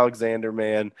Zaire Alexander,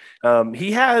 man.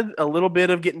 He had a little bit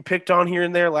of getting picked on here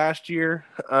and there last year,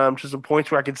 to some points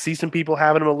where I could see some people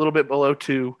having him a little bit below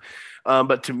 2.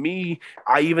 But to me,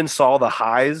 I even saw the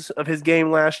highs of his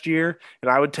game last year,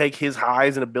 and I would take his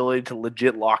highs and ability to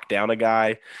legit lock down a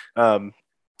guy.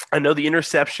 I know the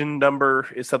interception number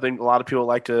is something a lot of people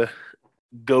like to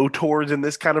go towards in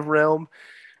this kind of realm,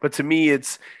 but to me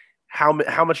it's how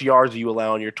much yards are you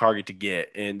allowing your target to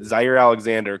get, and Zaire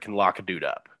Alexander can lock a dude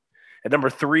up. At number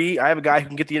 3, I have a guy who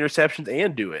can get the interceptions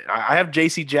and do it. I have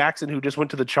J.C. Jackson, who just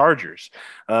went to the Chargers.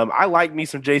 I like me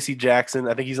some J.C. Jackson.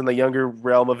 I think he's in the younger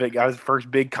realm of it. Got his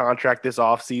first big contract this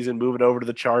offseason, moving over to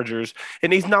the Chargers,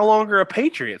 and he's no longer a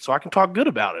Patriot, so I can talk good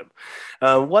about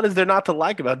him. What is there not to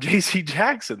like about J.C.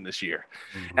 Jackson this year?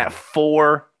 Mm-hmm. At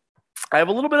 4, I have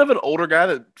a little bit of an older guy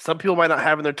that some people might not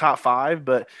have in their top 5,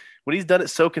 but when he's done it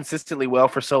so consistently well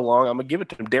for so long, I'm going to give it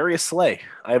to him. Darius Slay.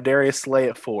 I have Darius Slay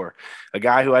at 4, a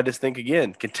guy who I just think,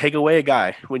 again, can take away a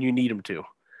guy when you need him to.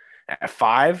 At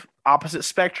 5, opposite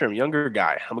spectrum, younger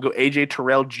guy. I'm going to go A.J.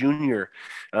 Terrell Jr.,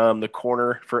 the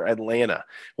corner for Atlanta.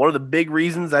 One of the big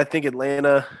reasons I think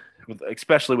Atlanta,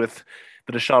 especially with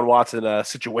the Deshaun Watson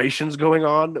situations going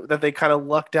on, that they kind of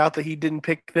lucked out that he didn't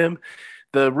pick them.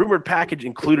 The rumored package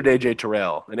included A.J.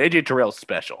 Terrell, and A.J. Terrell is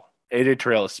special. A.J.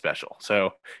 Terrell is special.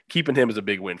 So keeping him is a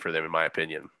big win for them, in my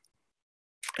opinion.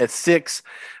 At 6,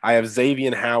 I have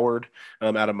Xavier Howard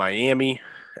out of Miami.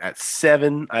 At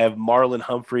 7, I have Marlon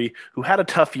Humphrey, who had a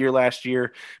tough year last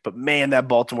year, but man, that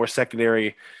Baltimore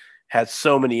secondary had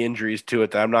so many injuries to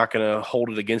it that I'm not going to hold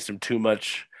it against him too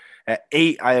much. At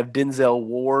 8, I have Denzel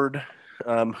Ward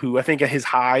who I think at his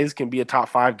highs can be a top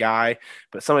 5 guy,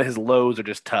 but some of his lows are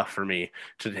just tough for me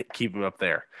to keep him up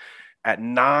there. At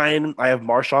 9, I have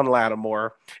Marshawn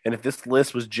Lattimore. And if this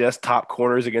list was just top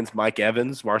corners against Mike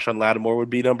Evans, Marshawn Lattimore would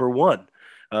be number 1.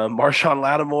 Marshawn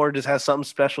Lattimore just has something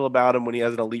special about him when he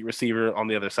has an elite receiver on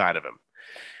the other side of him.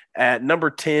 At number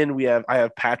 10, I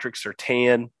have Patrick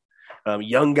Surtain.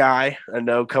 Young guy, I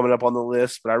know, coming up on the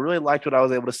list, but I really liked what I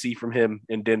was able to see from him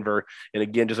in Denver. And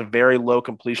again, just a very low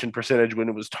completion percentage when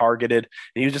it was targeted.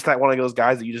 And he was just like one of those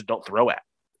guys that you just don't throw at.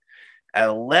 At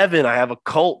 11, I have a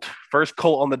Colt. First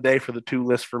Colt on the day for the 2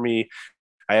 lists for me.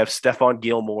 I have Stephon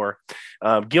Gilmore.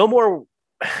 Gilmore,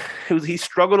 he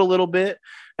struggled a little bit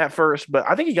at first, but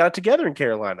I think he got it together in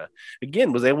Carolina.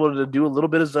 Again, was able to do a little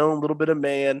bit of zone, a little bit of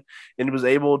man, and was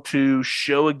able to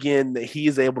show again that he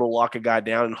is able to lock a guy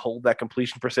down and hold that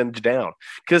completion percentage down.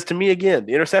 Because to me, again,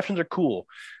 the interceptions are cool,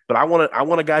 but I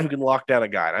want a guy who can lock down a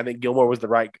guy. And I think Gilmore was the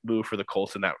right move for the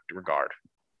Colts in that regard.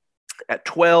 At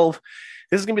 12,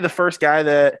 this is going to be the first guy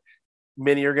that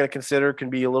many are going to consider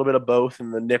can be a little bit of both in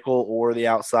the nickel or the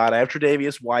outside. I have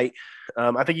Tre'Davious White.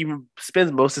 I think he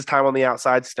spends most of his time on the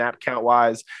outside snap count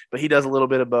wise, but he does a little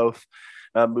bit of both,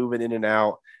 moving in and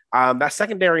out. That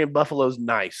secondary in Buffalo is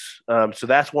nice. So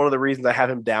that's one of the reasons I have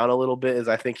him down a little bit, is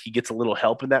I think he gets a little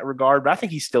help in that regard, but I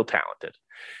think he's still talented.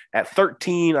 At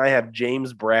 13, I have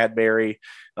James Bradbury,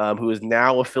 who is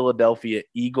now a Philadelphia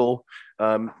Eagle.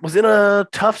 Was in a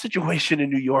tough situation in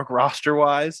New York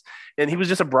roster-wise, and he was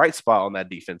just a bright spot on that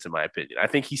defense, in my opinion. I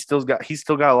think he's still got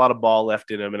a lot of ball left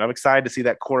in him, and I'm excited to see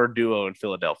that corner duo in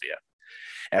Philadelphia.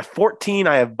 At 14,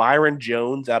 I have Byron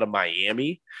Jones out of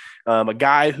Miami, a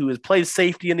guy who has played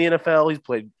safety in the NFL. He's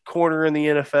played corner in the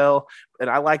NFL, and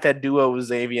I like that duo with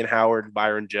Xavier Howard and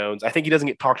Byron Jones. I think he doesn't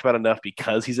get talked about enough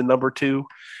because he's a number 2,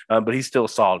 but he's still a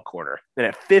solid corner. And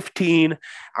at 15,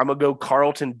 I'm going to go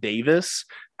Carlton Davis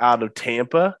out of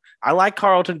Tampa. I like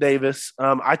Carlton Davis.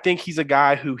 I think he's a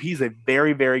guy he's a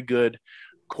very, very good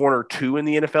corner 2 in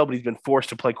the NFL, but he's been forced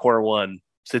to play corner 1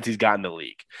 since he's gotten the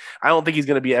league. I don't think he's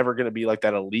ever going to be like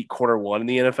that elite corner 1 in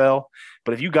the NFL,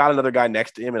 but if you got another guy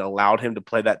next to him and allowed him to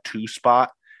play that 2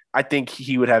 spot, I think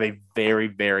he would have a very,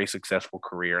 very successful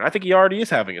career. And I think he already is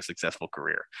having a successful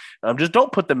career. Just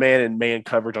don't put the man in man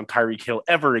coverage on Tyreek Hill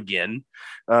ever again.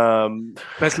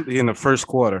 Especially in the first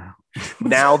quarter.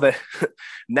 now the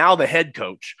head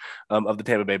coach of the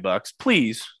Tampa Bay Bucks,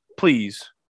 please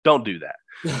don't do that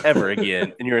ever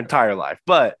again in your entire life.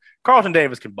 But Carlton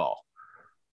Davis can ball.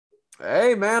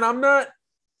 Hey, man,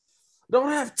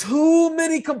 don't have too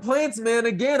many complaints, man.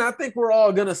 Again, I think we're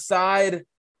all going to side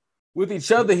with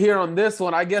each other here on this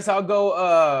one. I guess I'll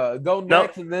go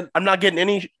next, and then I'm not getting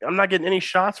any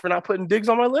shots for not putting Diggs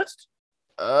on my list.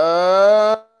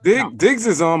 Diggs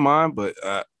is on mine, but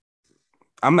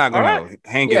I'm not gonna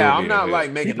hang it. Yeah, I'm not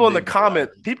like making people in the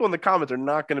comments are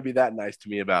not going to be that nice to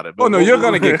me about it. Oh no, you're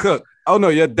gonna get cooked. Oh no,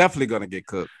 you're definitely gonna get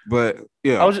cooked. But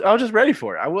yeah, I was just ready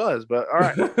for it. I was, but all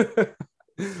right.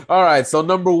 All right. So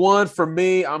number 1 for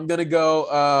me, I'm gonna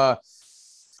go.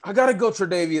 I gotta go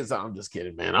Tre'Davious. I'm just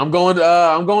kidding, man. I'm going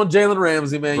Jalen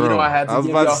Ramsey, man. Bro, you know I had to. I was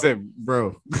about to say,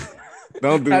 bro,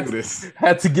 don't do this.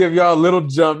 Had to give y'all a little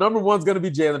jump. Number 1's gonna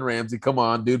be Jalen Ramsey. Come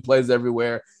on, dude, plays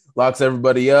everywhere, locks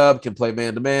everybody up, can play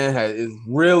man to man. Is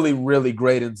really, really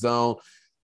great in zone.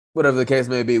 Whatever the case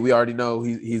may be, we already know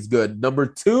he's good. Number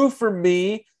 2 for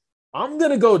me, I'm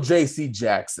gonna go J.C.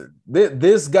 Jackson.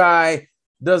 This guy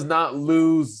does not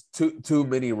lose too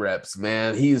many reps,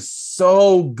 man. He's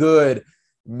so good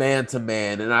man to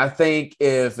man. And I think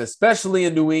especially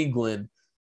in New England,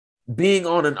 being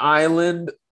on an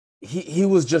island, he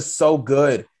was just so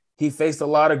good. He faced a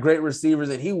lot of great receivers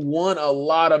and he won a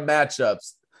lot of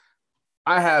matchups.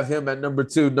 I have him at number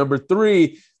 2. Number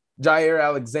 3, Jair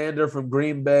Alexander from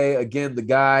Green Bay. Again, the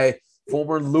guy,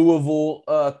 former Louisville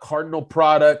Cardinal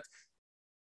product.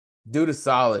 Dude is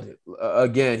solid.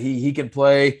 Again, he can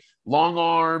play long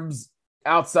arms,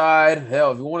 outside.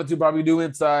 Hell, if you wanted to, probably do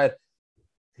inside.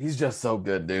 He's just so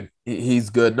good, dude. He's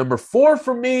good. Number 4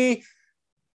 for me,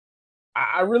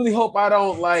 I really hope I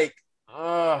don't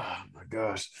oh my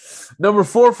gosh. Number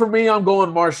 4 for me, I'm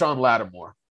going Marshawn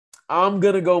Lattimore. I'm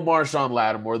going to go Marshawn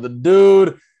Lattimore. The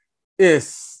dude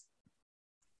is,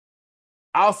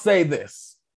 I'll say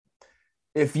this.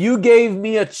 If you gave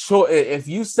me a choice, if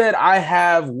you said I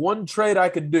have one trade I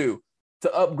could do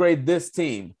to upgrade this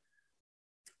team,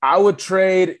 I would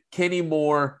trade Kenny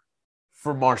Moore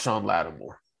for Marshawn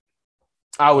Lattimore.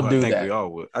 I would do that.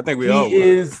 I think we all would.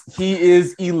 He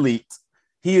is elite.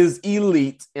 He is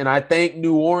elite. And I think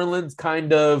New Orleans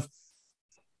kind of,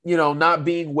 not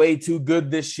being way too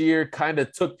good this year kind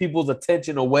of took people's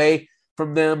attention away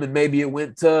from them, and maybe it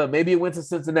went to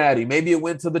Cincinnati, maybe it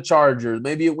went to the Chargers,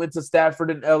 maybe it went to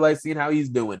Stafford and LA, seeing how he's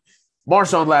doing.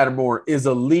 Marshawn Lattimore is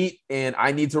elite, and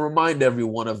I need to remind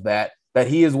everyone of that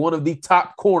he is one of the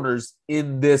top corners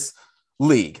in this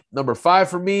league. Number 5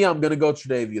 for me, I'm going to go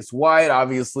Tre'Davious White.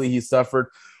 Obviously, he suffered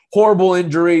horrible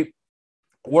injury,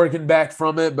 working back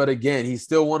from it, but again, he's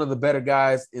still one of the better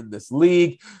guys in this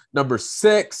league. Number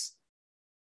 6,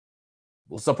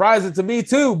 well, surprising to me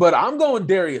too, but I'm going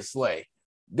Darius Slay.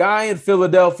 Guy in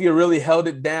Philadelphia really held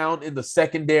it down in the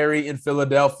secondary in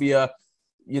Philadelphia.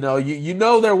 You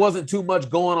know, there wasn't too much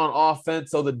going on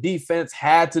offense, so the defense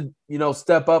had to,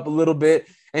 step up a little bit.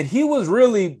 And he was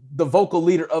really the vocal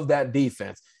leader of that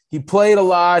defense. He played a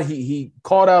lot. He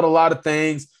called out a lot of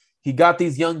things. He got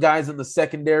these young guys in the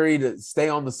secondary to stay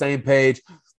on the same page.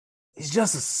 He's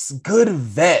just a good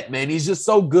vet, man. He's just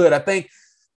so good. I think,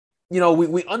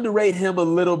 we underrate him a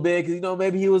little bit because,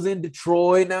 maybe he was in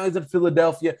Detroit. Now he's in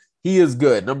Philadelphia. He is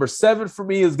good. Number 7 for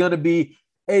me is going to be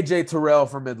A.J. Terrell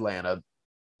from Atlanta.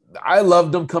 I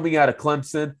loved him coming out of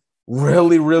Clemson.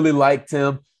 Really, really liked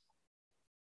him.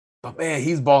 But, man,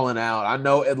 he's balling out. I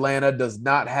know Atlanta does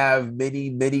not have many,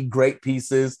 many great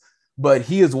pieces, but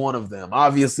he is one of them.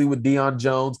 Obviously, with Deion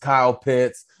Jones, Kyle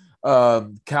Pitts,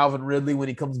 Calvin Ridley when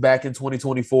he comes back in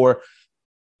 2024,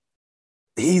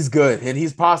 he's good. And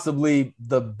he's possibly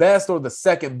the best or the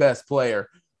second best player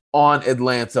on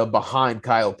Atlanta behind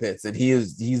Kyle Pitts. And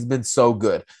he's been so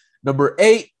good. Number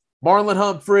 8, Marlon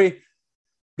Humphrey.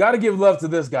 Got to give love to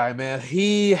this guy, man.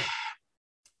 He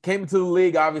came into the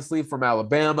league, obviously, from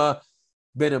Alabama,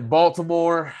 been in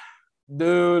Baltimore.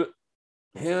 Dude,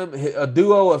 a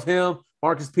duo of him,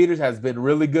 Marcus Peters, has been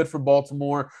really good for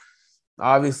Baltimore.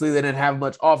 Obviously, they didn't have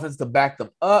much offense to back them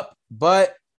up,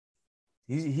 but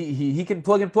he can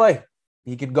plug and play.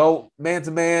 He can go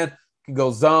man-to-man, can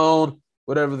go zone,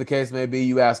 whatever the case may be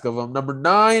you ask of him. Number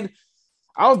 9,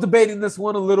 I was debating this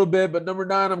one a little bit, but number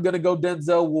 9, I'm going to go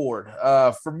Denzel Ward.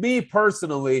 For me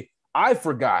personally, I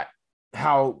forgot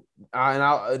how, and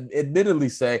I'll admittedly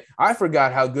say, I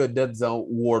forgot how good Denzel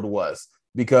Ward was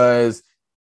because,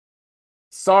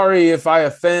 sorry if I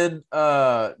offend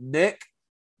Nick,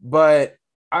 but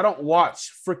I don't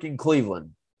watch freaking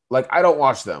Cleveland. Like, I don't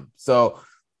watch them. So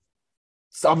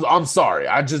I'm sorry.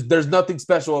 There's nothing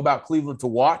special about Cleveland to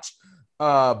watch.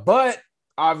 But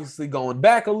obviously going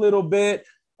back a little bit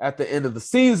at the end of the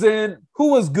season,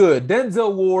 who was good?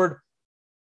 Denzel Ward.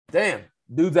 Damn,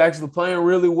 dude's actually playing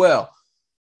really well.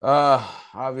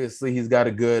 Obviously he's got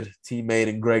a good teammate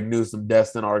in Greg Newsome,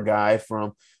 Destin, our guy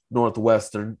from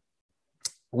Northwestern.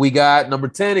 We got number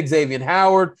 10, Xavier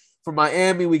Howard from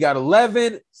Miami. We got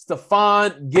 11,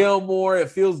 Stephon Gilmore.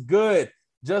 It feels good.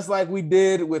 Just like we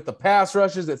did with the pass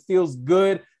rushers, it feels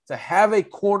good to have a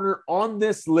corner on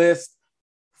this list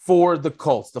for the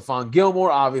Colts. Stephon Gilmore,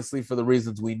 obviously, for the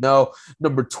reasons we know.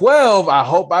 Number 12, I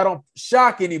hope I don't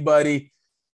shock anybody,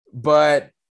 but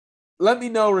let me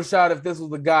know, Rashad, if this was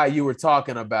the guy you were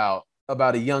talking about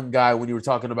a young guy when you were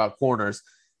talking about corners.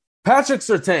 Patrick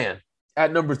Surtain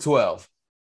at number 12.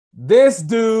 This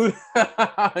dude,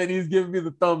 and he's giving me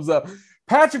the thumbs up.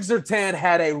 Patrick Surtain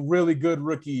had a really good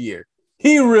rookie year.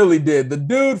 He really did. The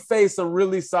dude faced some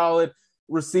really solid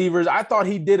receivers. I thought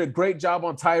he did a great job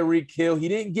on Tyreek Hill. He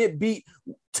didn't get beat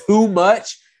too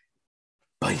much,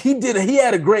 but he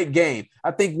had a great game.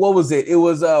 I think, what was it? It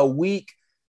was week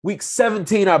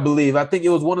 17, I believe. I think it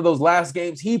was one of those last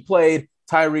games. He played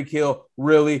Tyreek Hill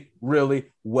really,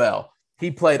 really well. He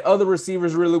played other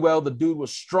receivers really well. The dude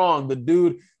was strong. The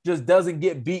dude just doesn't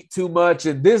get beat too much.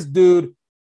 And this dude,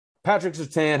 Patrick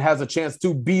Surtain, has a chance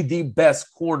to be the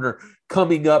best corner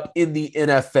coming up in the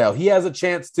NFL. He has a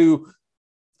chance to,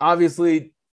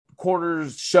 obviously,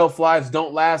 corners' shelf lives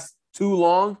don't last too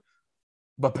long,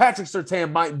 but Patrick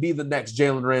Surtain might be the next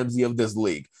Jalen Ramsey of this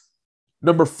league.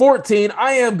 Number 14,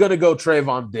 I am going to go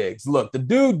Trayvon Diggs. Look, the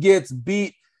dude gets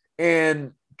beat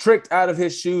and tricked out of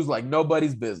his shoes like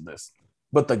nobody's business.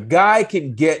 But the guy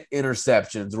can get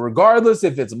interceptions, regardless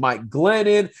if it's Mike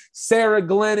Glennon, Sarah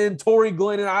Glennon, Tori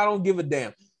Glennon, I don't give a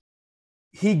damn.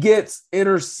 He gets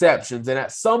interceptions. And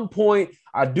at some point,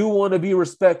 I do want to be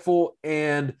respectful,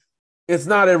 and it's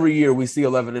not every year we see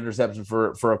 11 interceptions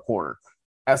for a corner.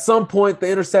 At some point, the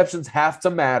interceptions have to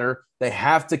matter. They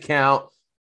have to count.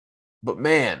 But,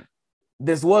 man,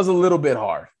 this was a little bit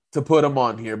hard to put him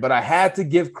on here. But I had to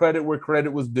give credit where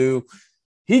credit was due.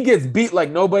 He gets beat like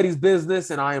nobody's business,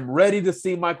 and I am ready to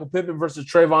see Michael Pittman versus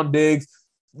Trayvon Diggs.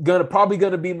 Probably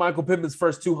going to be Michael Pittman's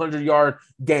first 200-yard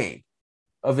game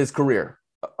of his career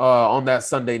on that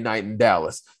Sunday night in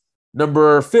Dallas.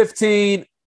 Number 14.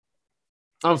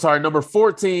 Number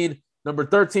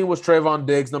 13 was Trayvon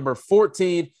Diggs. Number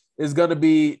 14 is going to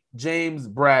be James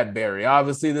Bradberry.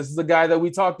 Obviously, this is a guy that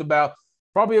we talked about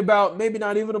probably about maybe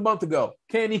not even a month ago.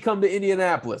 Can he come to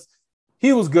Indianapolis?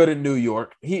 He was good in New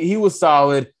York. He was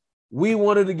solid. We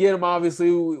wanted to get him.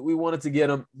 Obviously, we wanted to get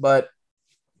him, but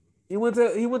he went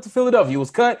to Philadelphia. He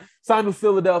was cut, signed with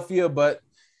Philadelphia, but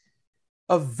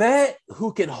a vet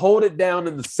who can hold it down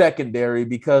in the secondary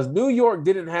because New York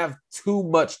didn't have too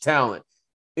much talent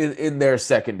in their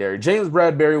secondary. James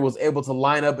Bradberry was able to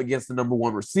line up against the number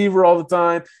one receiver all the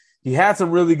time. He had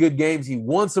some really good games. He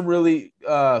won some really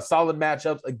solid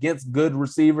matchups against good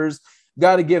receivers.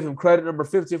 Got to give him credit. Number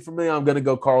 15 for me, I'm going to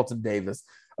go Carlton Davis.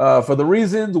 For the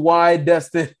reasons why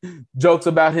Destin jokes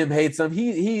about him, hates him,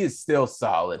 he is still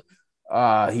solid.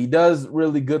 He does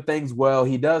really good things well.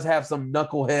 He does have some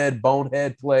knucklehead,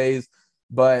 bonehead plays,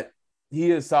 but he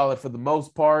is solid for the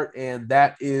most part, and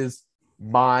that is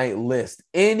my list.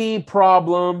 Any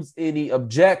problems, any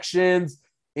objections,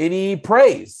 any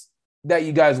praise that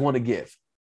you guys want to give?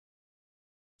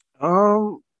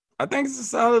 I think it's a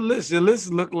solid list. Your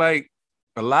list look like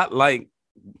a lot like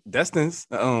Destin's.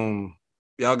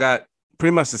 Y'all got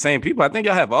pretty much the same people. I think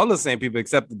y'all have all the same people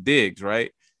except the Diggs,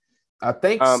 right? I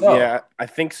think so. Yeah, I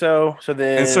think so. So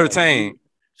then, and Surtain.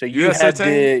 So you had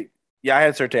Diggs. Yeah, I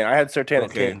had Surtain. I had Surtain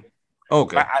at 10.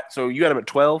 Okay. So you had him at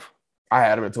 12? I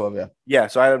had him at 12, yeah. Yeah,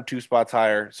 so I had him 2 spots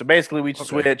higher. So basically, we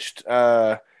switched.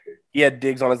 He had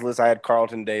Diggs on his list. I had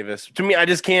Carlton Davis. To me, I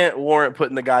just can't warrant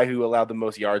putting the guy who allowed the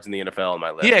most yards in the NFL on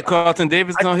my list. Yeah, Carlton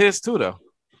Davis on his too, though.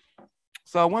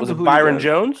 So I wonder who Byron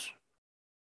Jones?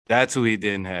 That's who he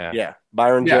didn't have. Yeah,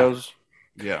 Byron Jones.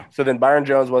 Yeah. So then Byron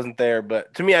Jones wasn't there.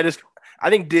 But to me, I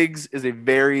think Diggs is a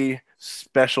very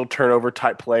special turnover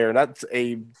type player. And that's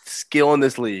a skill in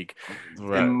this league.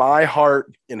 Right. In my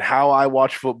heart, and how I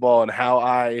watch football and how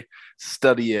I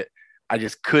study it, I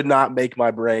just could not make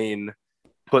my brain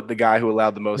put the guy who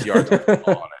allowed the most yards on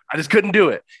football on it. I just couldn't do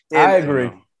it. And, I agree.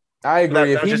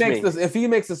 If he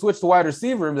makes the switch to wide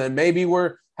receiver, then maybe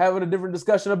we're having a different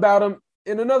discussion about him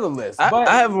in another list.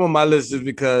 I have him on my list just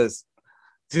because,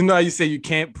 you know how you say you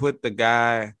can't put the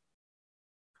guy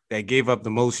that gave up the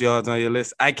most yards on your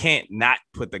list? I can't not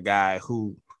put the guy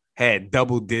who had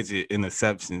double-digit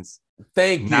interceptions.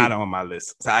 Not on my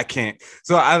list. So I can't.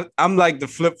 So I'm like the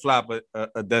flip-flop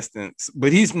of Destin,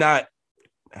 but he's not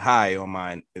high on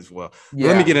mine as well. Yeah.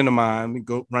 Let me get into mine. Let me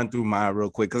go run through mine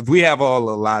real quick because we have a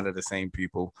lot of the same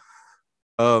people.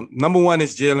 Number 1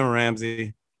 is Jalen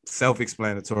Ramsey,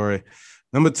 self-explanatory.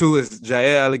 Number 2 is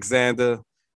Jair Alexander.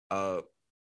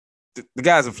 The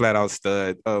guy's a flat-out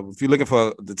stud. If you're looking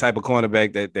for the type of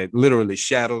cornerback that literally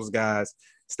shadows guys,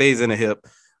 stays in the hip,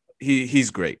 he's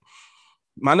great.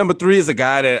 My number 3 is a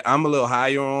guy that I'm a little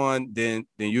higher on than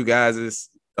you guys is.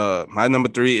 My number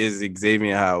 3 is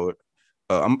Xavier Howard.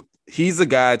 He's a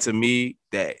guy to me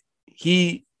that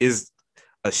he is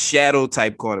a shadow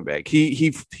type cornerback.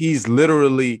 He's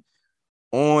literally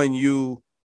on you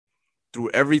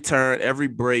through every turn, every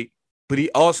break, but he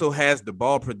also has the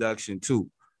ball production too.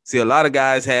 See, a lot of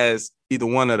guys has either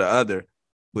one or the other,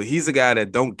 but he's a guy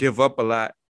that don't give up a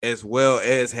lot as well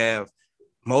as have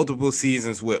multiple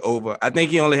seasons with over. I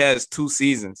think he only has 2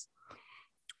 seasons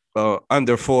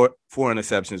under four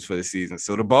interceptions for the season.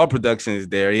 So the ball production is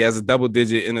there. He has a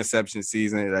double-digit interception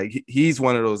season. Like he's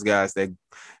one of those guys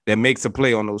that makes a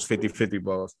play on those 50-50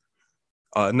 balls.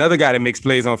 Another guy that makes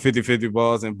plays on 50-50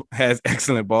 balls and has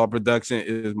excellent ball production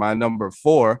is my number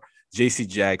 4, J.C.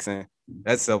 Jackson.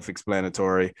 That's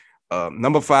self-explanatory.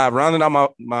 Number 5, rounding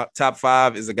out my top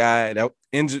 5 is a guy that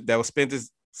injured, that was spent his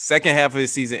second half of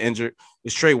his season injured.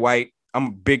 It's Trey White. I'm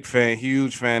a big fan,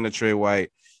 huge fan of Trey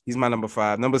White. He's my number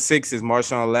 5. Number 6 is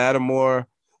Marshawn Lattimore,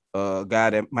 a guy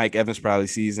that Mike Evans probably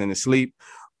sees in his sleep.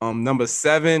 Number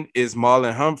 7 is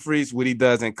Marlon Humphreys, what he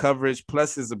does in coverage,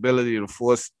 plus his ability to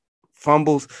force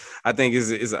fumbles, I think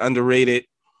is an underrated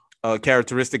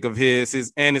characteristic of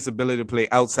his ability to play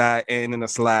outside and in the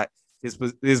slot.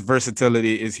 His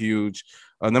versatility is huge.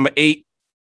 Number 8,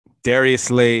 Darius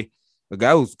Slay, a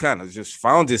guy who's kind of just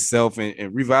found himself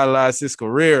and revitalized his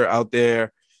career out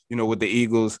there, with the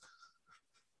Eagles.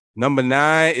 Number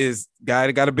 9 is guy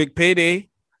that got a big payday,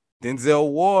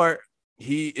 Denzel Ward.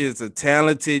 He is a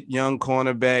talented young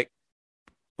cornerback,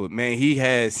 but man, he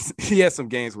has some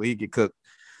games where he get cooked.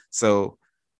 So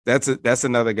that's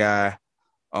another guy.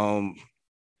 After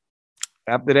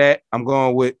that, I'm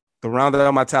going with the round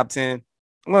out my top 10.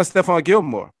 I'm going to Stephon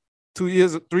Gilmore. 3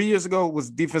 years ago was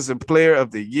Defensive Player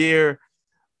of the Year.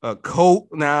 A Colt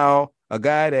now, a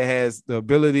guy that has the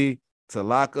ability to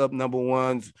lock up number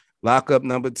 1s, lock up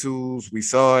number 2s. We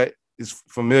saw it. Is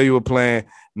familiar with playing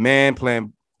man,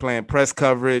 playing press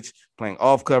coverage, playing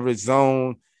off coverage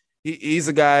zone. He's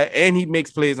a guy, and he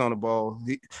makes plays on the ball.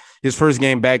 His first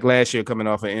game back last year, coming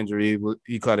off an injury,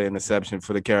 he caught an interception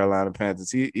for the Carolina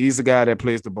Panthers. He's a guy that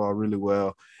plays the ball really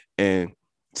well. And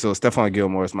so Stephon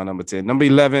Gilmore is my number 10. Number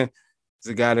 11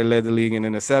 is a guy that led the league in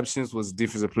interceptions, was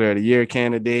Defensive Player of the Year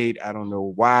candidate. I don't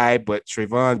know why, but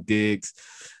Trayvon Diggs.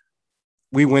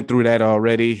 We went through that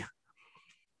already.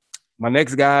 My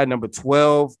next guy, number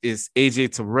 12, is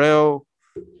AJ Terrell,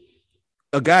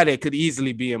 a guy that could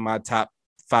easily be in my top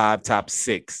 5, top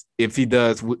 6. If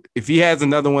he has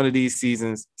another one of these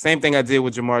seasons, same thing I did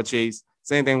with Jamar Chase,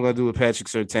 same thing I'm going to do with Patrick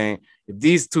Surtain. If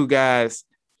these two guys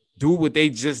do what they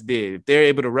just did, if they're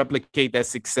able to replicate that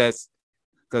success,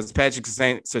 because Patrick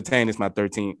Surtain is my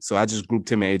 13th, so I just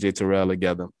grouped him and AJ Terrell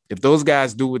together. If those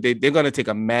guys do what they're going to take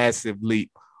a massive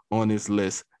leap on this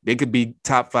list. They could be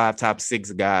top 5, top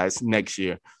 6 guys next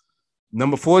year.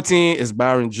 Number 14 is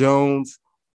Byron Jones,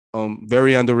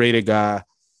 very underrated guy.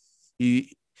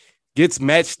 He gets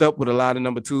matched up with a lot of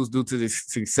number 2s due to the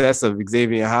success of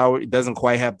Xavier Howard. He doesn't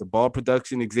quite have the ball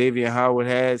production Xavier Howard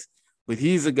has, but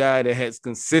he's a guy that has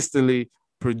consistently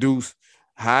produced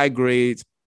high grades.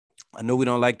 I know we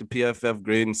don't like the PFF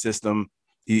grading system.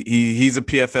 He's a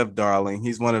PFF darling.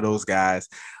 He's one of those guys.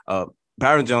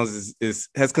 Byron Jones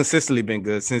has consistently been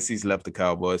good since he's left the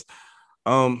Cowboys.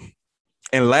 And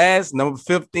last, number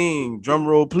 15, drum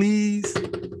roll, please.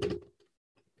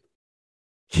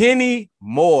 Kenny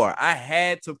Moore. I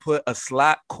had to put a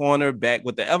slot cornerback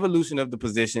with the evolution of the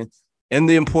position and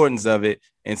the importance of it.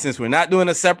 And since we're not doing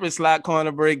a separate slot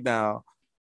corner breakdown,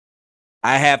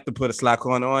 I have to put a slot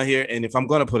corner on here. And if I'm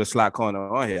going to put a slot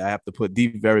corner on here, I have to put the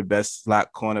very best slot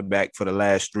cornerback for the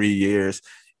last 3 years.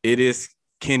 It is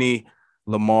Kenny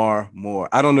Lamar Moore.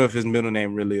 I don't know if his middle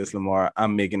name really is Lamar.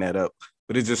 I'm making that up,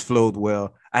 but it just flowed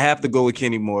well. I have to go with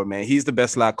Kenny Moore, man. He's the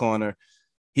best slot corner.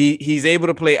 He's able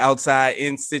to play outside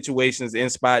in situations, in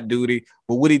spot duty,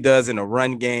 but what he does in a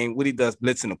run game, what he does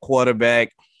blitzing the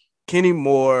quarterback, Kenny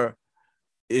Moore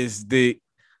is the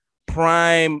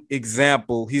prime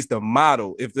example. He's the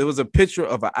model. If there was a picture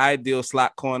of an ideal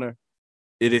slot corner,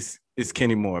 it's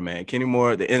Kenny Moore, man. Kenny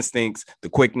Moore, the instincts, the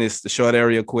quickness, the short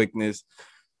area quickness,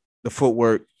 the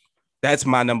footwork. That's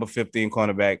my number 15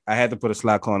 cornerback. I had to put a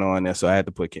slot corner on there, so I had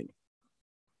to put Kenny.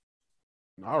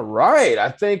 All right. I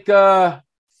think, I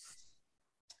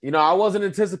wasn't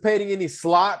anticipating any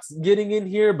slots getting in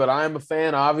here, but I am a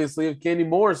fan, obviously, of Kenny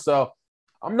Moore, so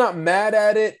I'm not mad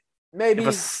at it. Maybe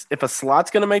if a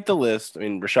slot's going to make the list, I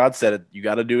mean, Rashad said it, you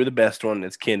got to do the best one.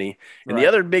 It's Kenny. And The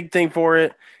other big thing for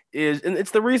it is, and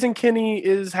it's the reason Kenny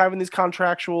is having these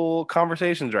contractual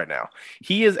conversations right now.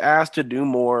 He is asked to do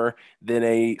more than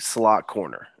a slot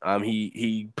corner.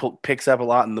 He picks up a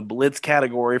lot in the blitz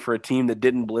category for a team that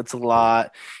didn't blitz a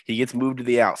lot. He gets moved to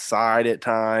the outside at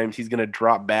times. He's going to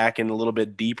drop back in a little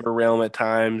bit deeper realm at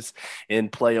times and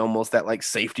play almost that like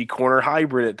safety corner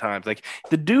hybrid at times. Like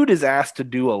the dude is asked to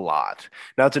do a lot.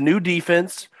 Now it's a new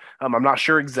defense. I'm not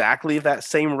sure exactly if that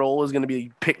same role is going to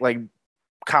be picked like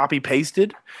copy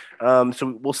pasted.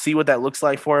 So we'll see what that looks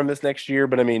like for him this next year.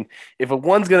 But I mean, if a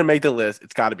one's going to make the list,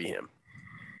 it's got to be him.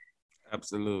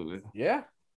 Absolutely. Yeah.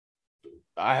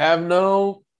 I have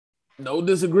no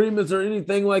disagreements or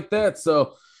anything like that.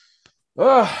 So,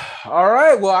 all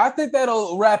right. Well, I think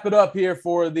that'll wrap it up here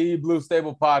for the Blue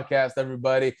Stable podcast,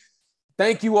 everybody.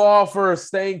 Thank you all for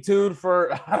staying tuned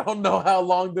for, I don't know how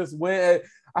long this went.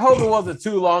 I hope it wasn't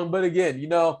too long, but again,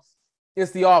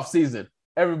 it's the off season.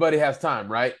 Everybody has time,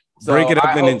 right? So break it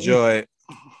up and enjoy it.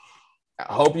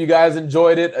 I hope you guys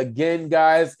enjoyed it. Again,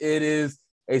 guys, it is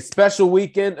a special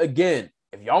weekend. Again,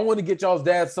 if y'all want to get y'all's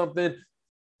dad something,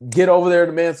 get over there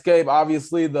to Manscaped.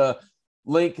 Obviously, the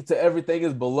link to everything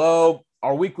is below.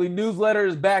 Our weekly newsletter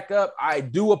is back up. I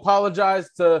do apologize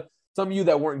to some of you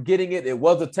that weren't getting it. It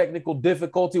was a technical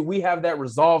difficulty. We have that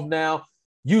resolved now.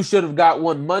 You should have got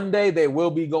one Monday. They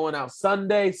will be going out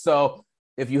Sunday. So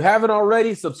if you haven't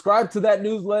already, subscribe to that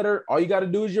newsletter. All you got to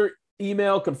do is your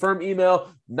email, confirm email,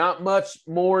 not much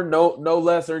more, no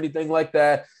less or anything like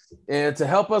that. And to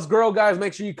help us grow, guys,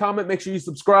 make sure you comment, make sure you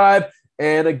subscribe.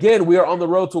 And again, we are on the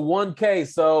road to 1K.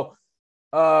 So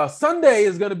Sunday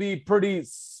is going to be pretty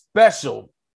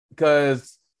special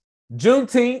because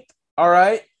Juneteenth, all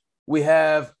right, we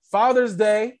have Father's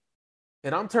Day,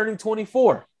 and I'm turning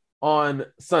 24 on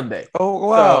Sunday. Oh,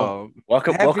 wow. So,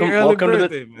 welcome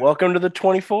to the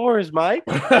 24s, Mike.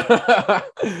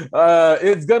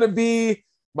 It's going to be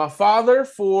my father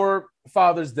for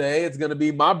Father's Day. It's going to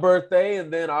be my birthday.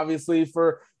 And then obviously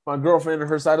for my girlfriend and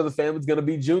her side of the family, it's going to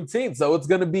be Juneteenth. So it's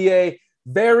going to be a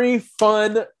very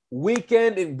fun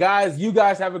weekend. And guys, you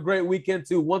guys have a great weekend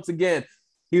too. Once again,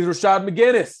 He's Rashad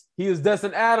McGinnis. He is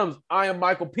Destin Adams. I am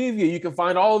Michael Pevia. You can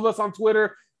find all of us on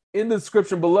Twitter in the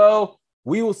description below.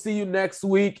 We will see you next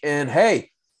week. And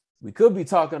hey, we could be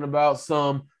talking about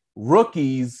some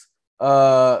rookies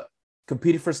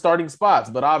competing for starting spots,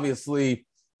 but obviously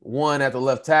one at the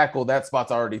left tackle, that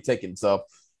spot's already taken. So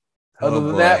other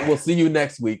than that, we'll see you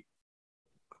next week.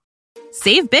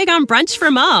 Save big on brunch for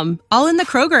mom, all in the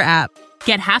Kroger app.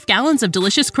 Get half gallons of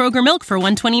delicious Kroger milk for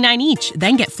 $1.29 each.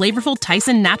 Then get flavorful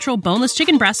Tyson natural boneless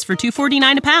chicken breasts for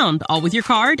 $2.49 a pound, all with your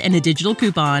card and a digital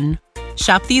coupon.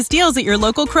 Shop these deals at your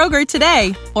local Kroger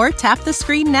today, or tap the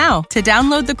screen now to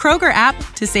download the Kroger app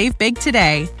to save big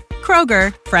today.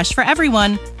 Kroger, fresh for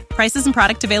everyone. Prices and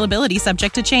product availability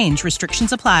subject to change.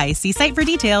 Restrictions apply. See site for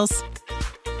details.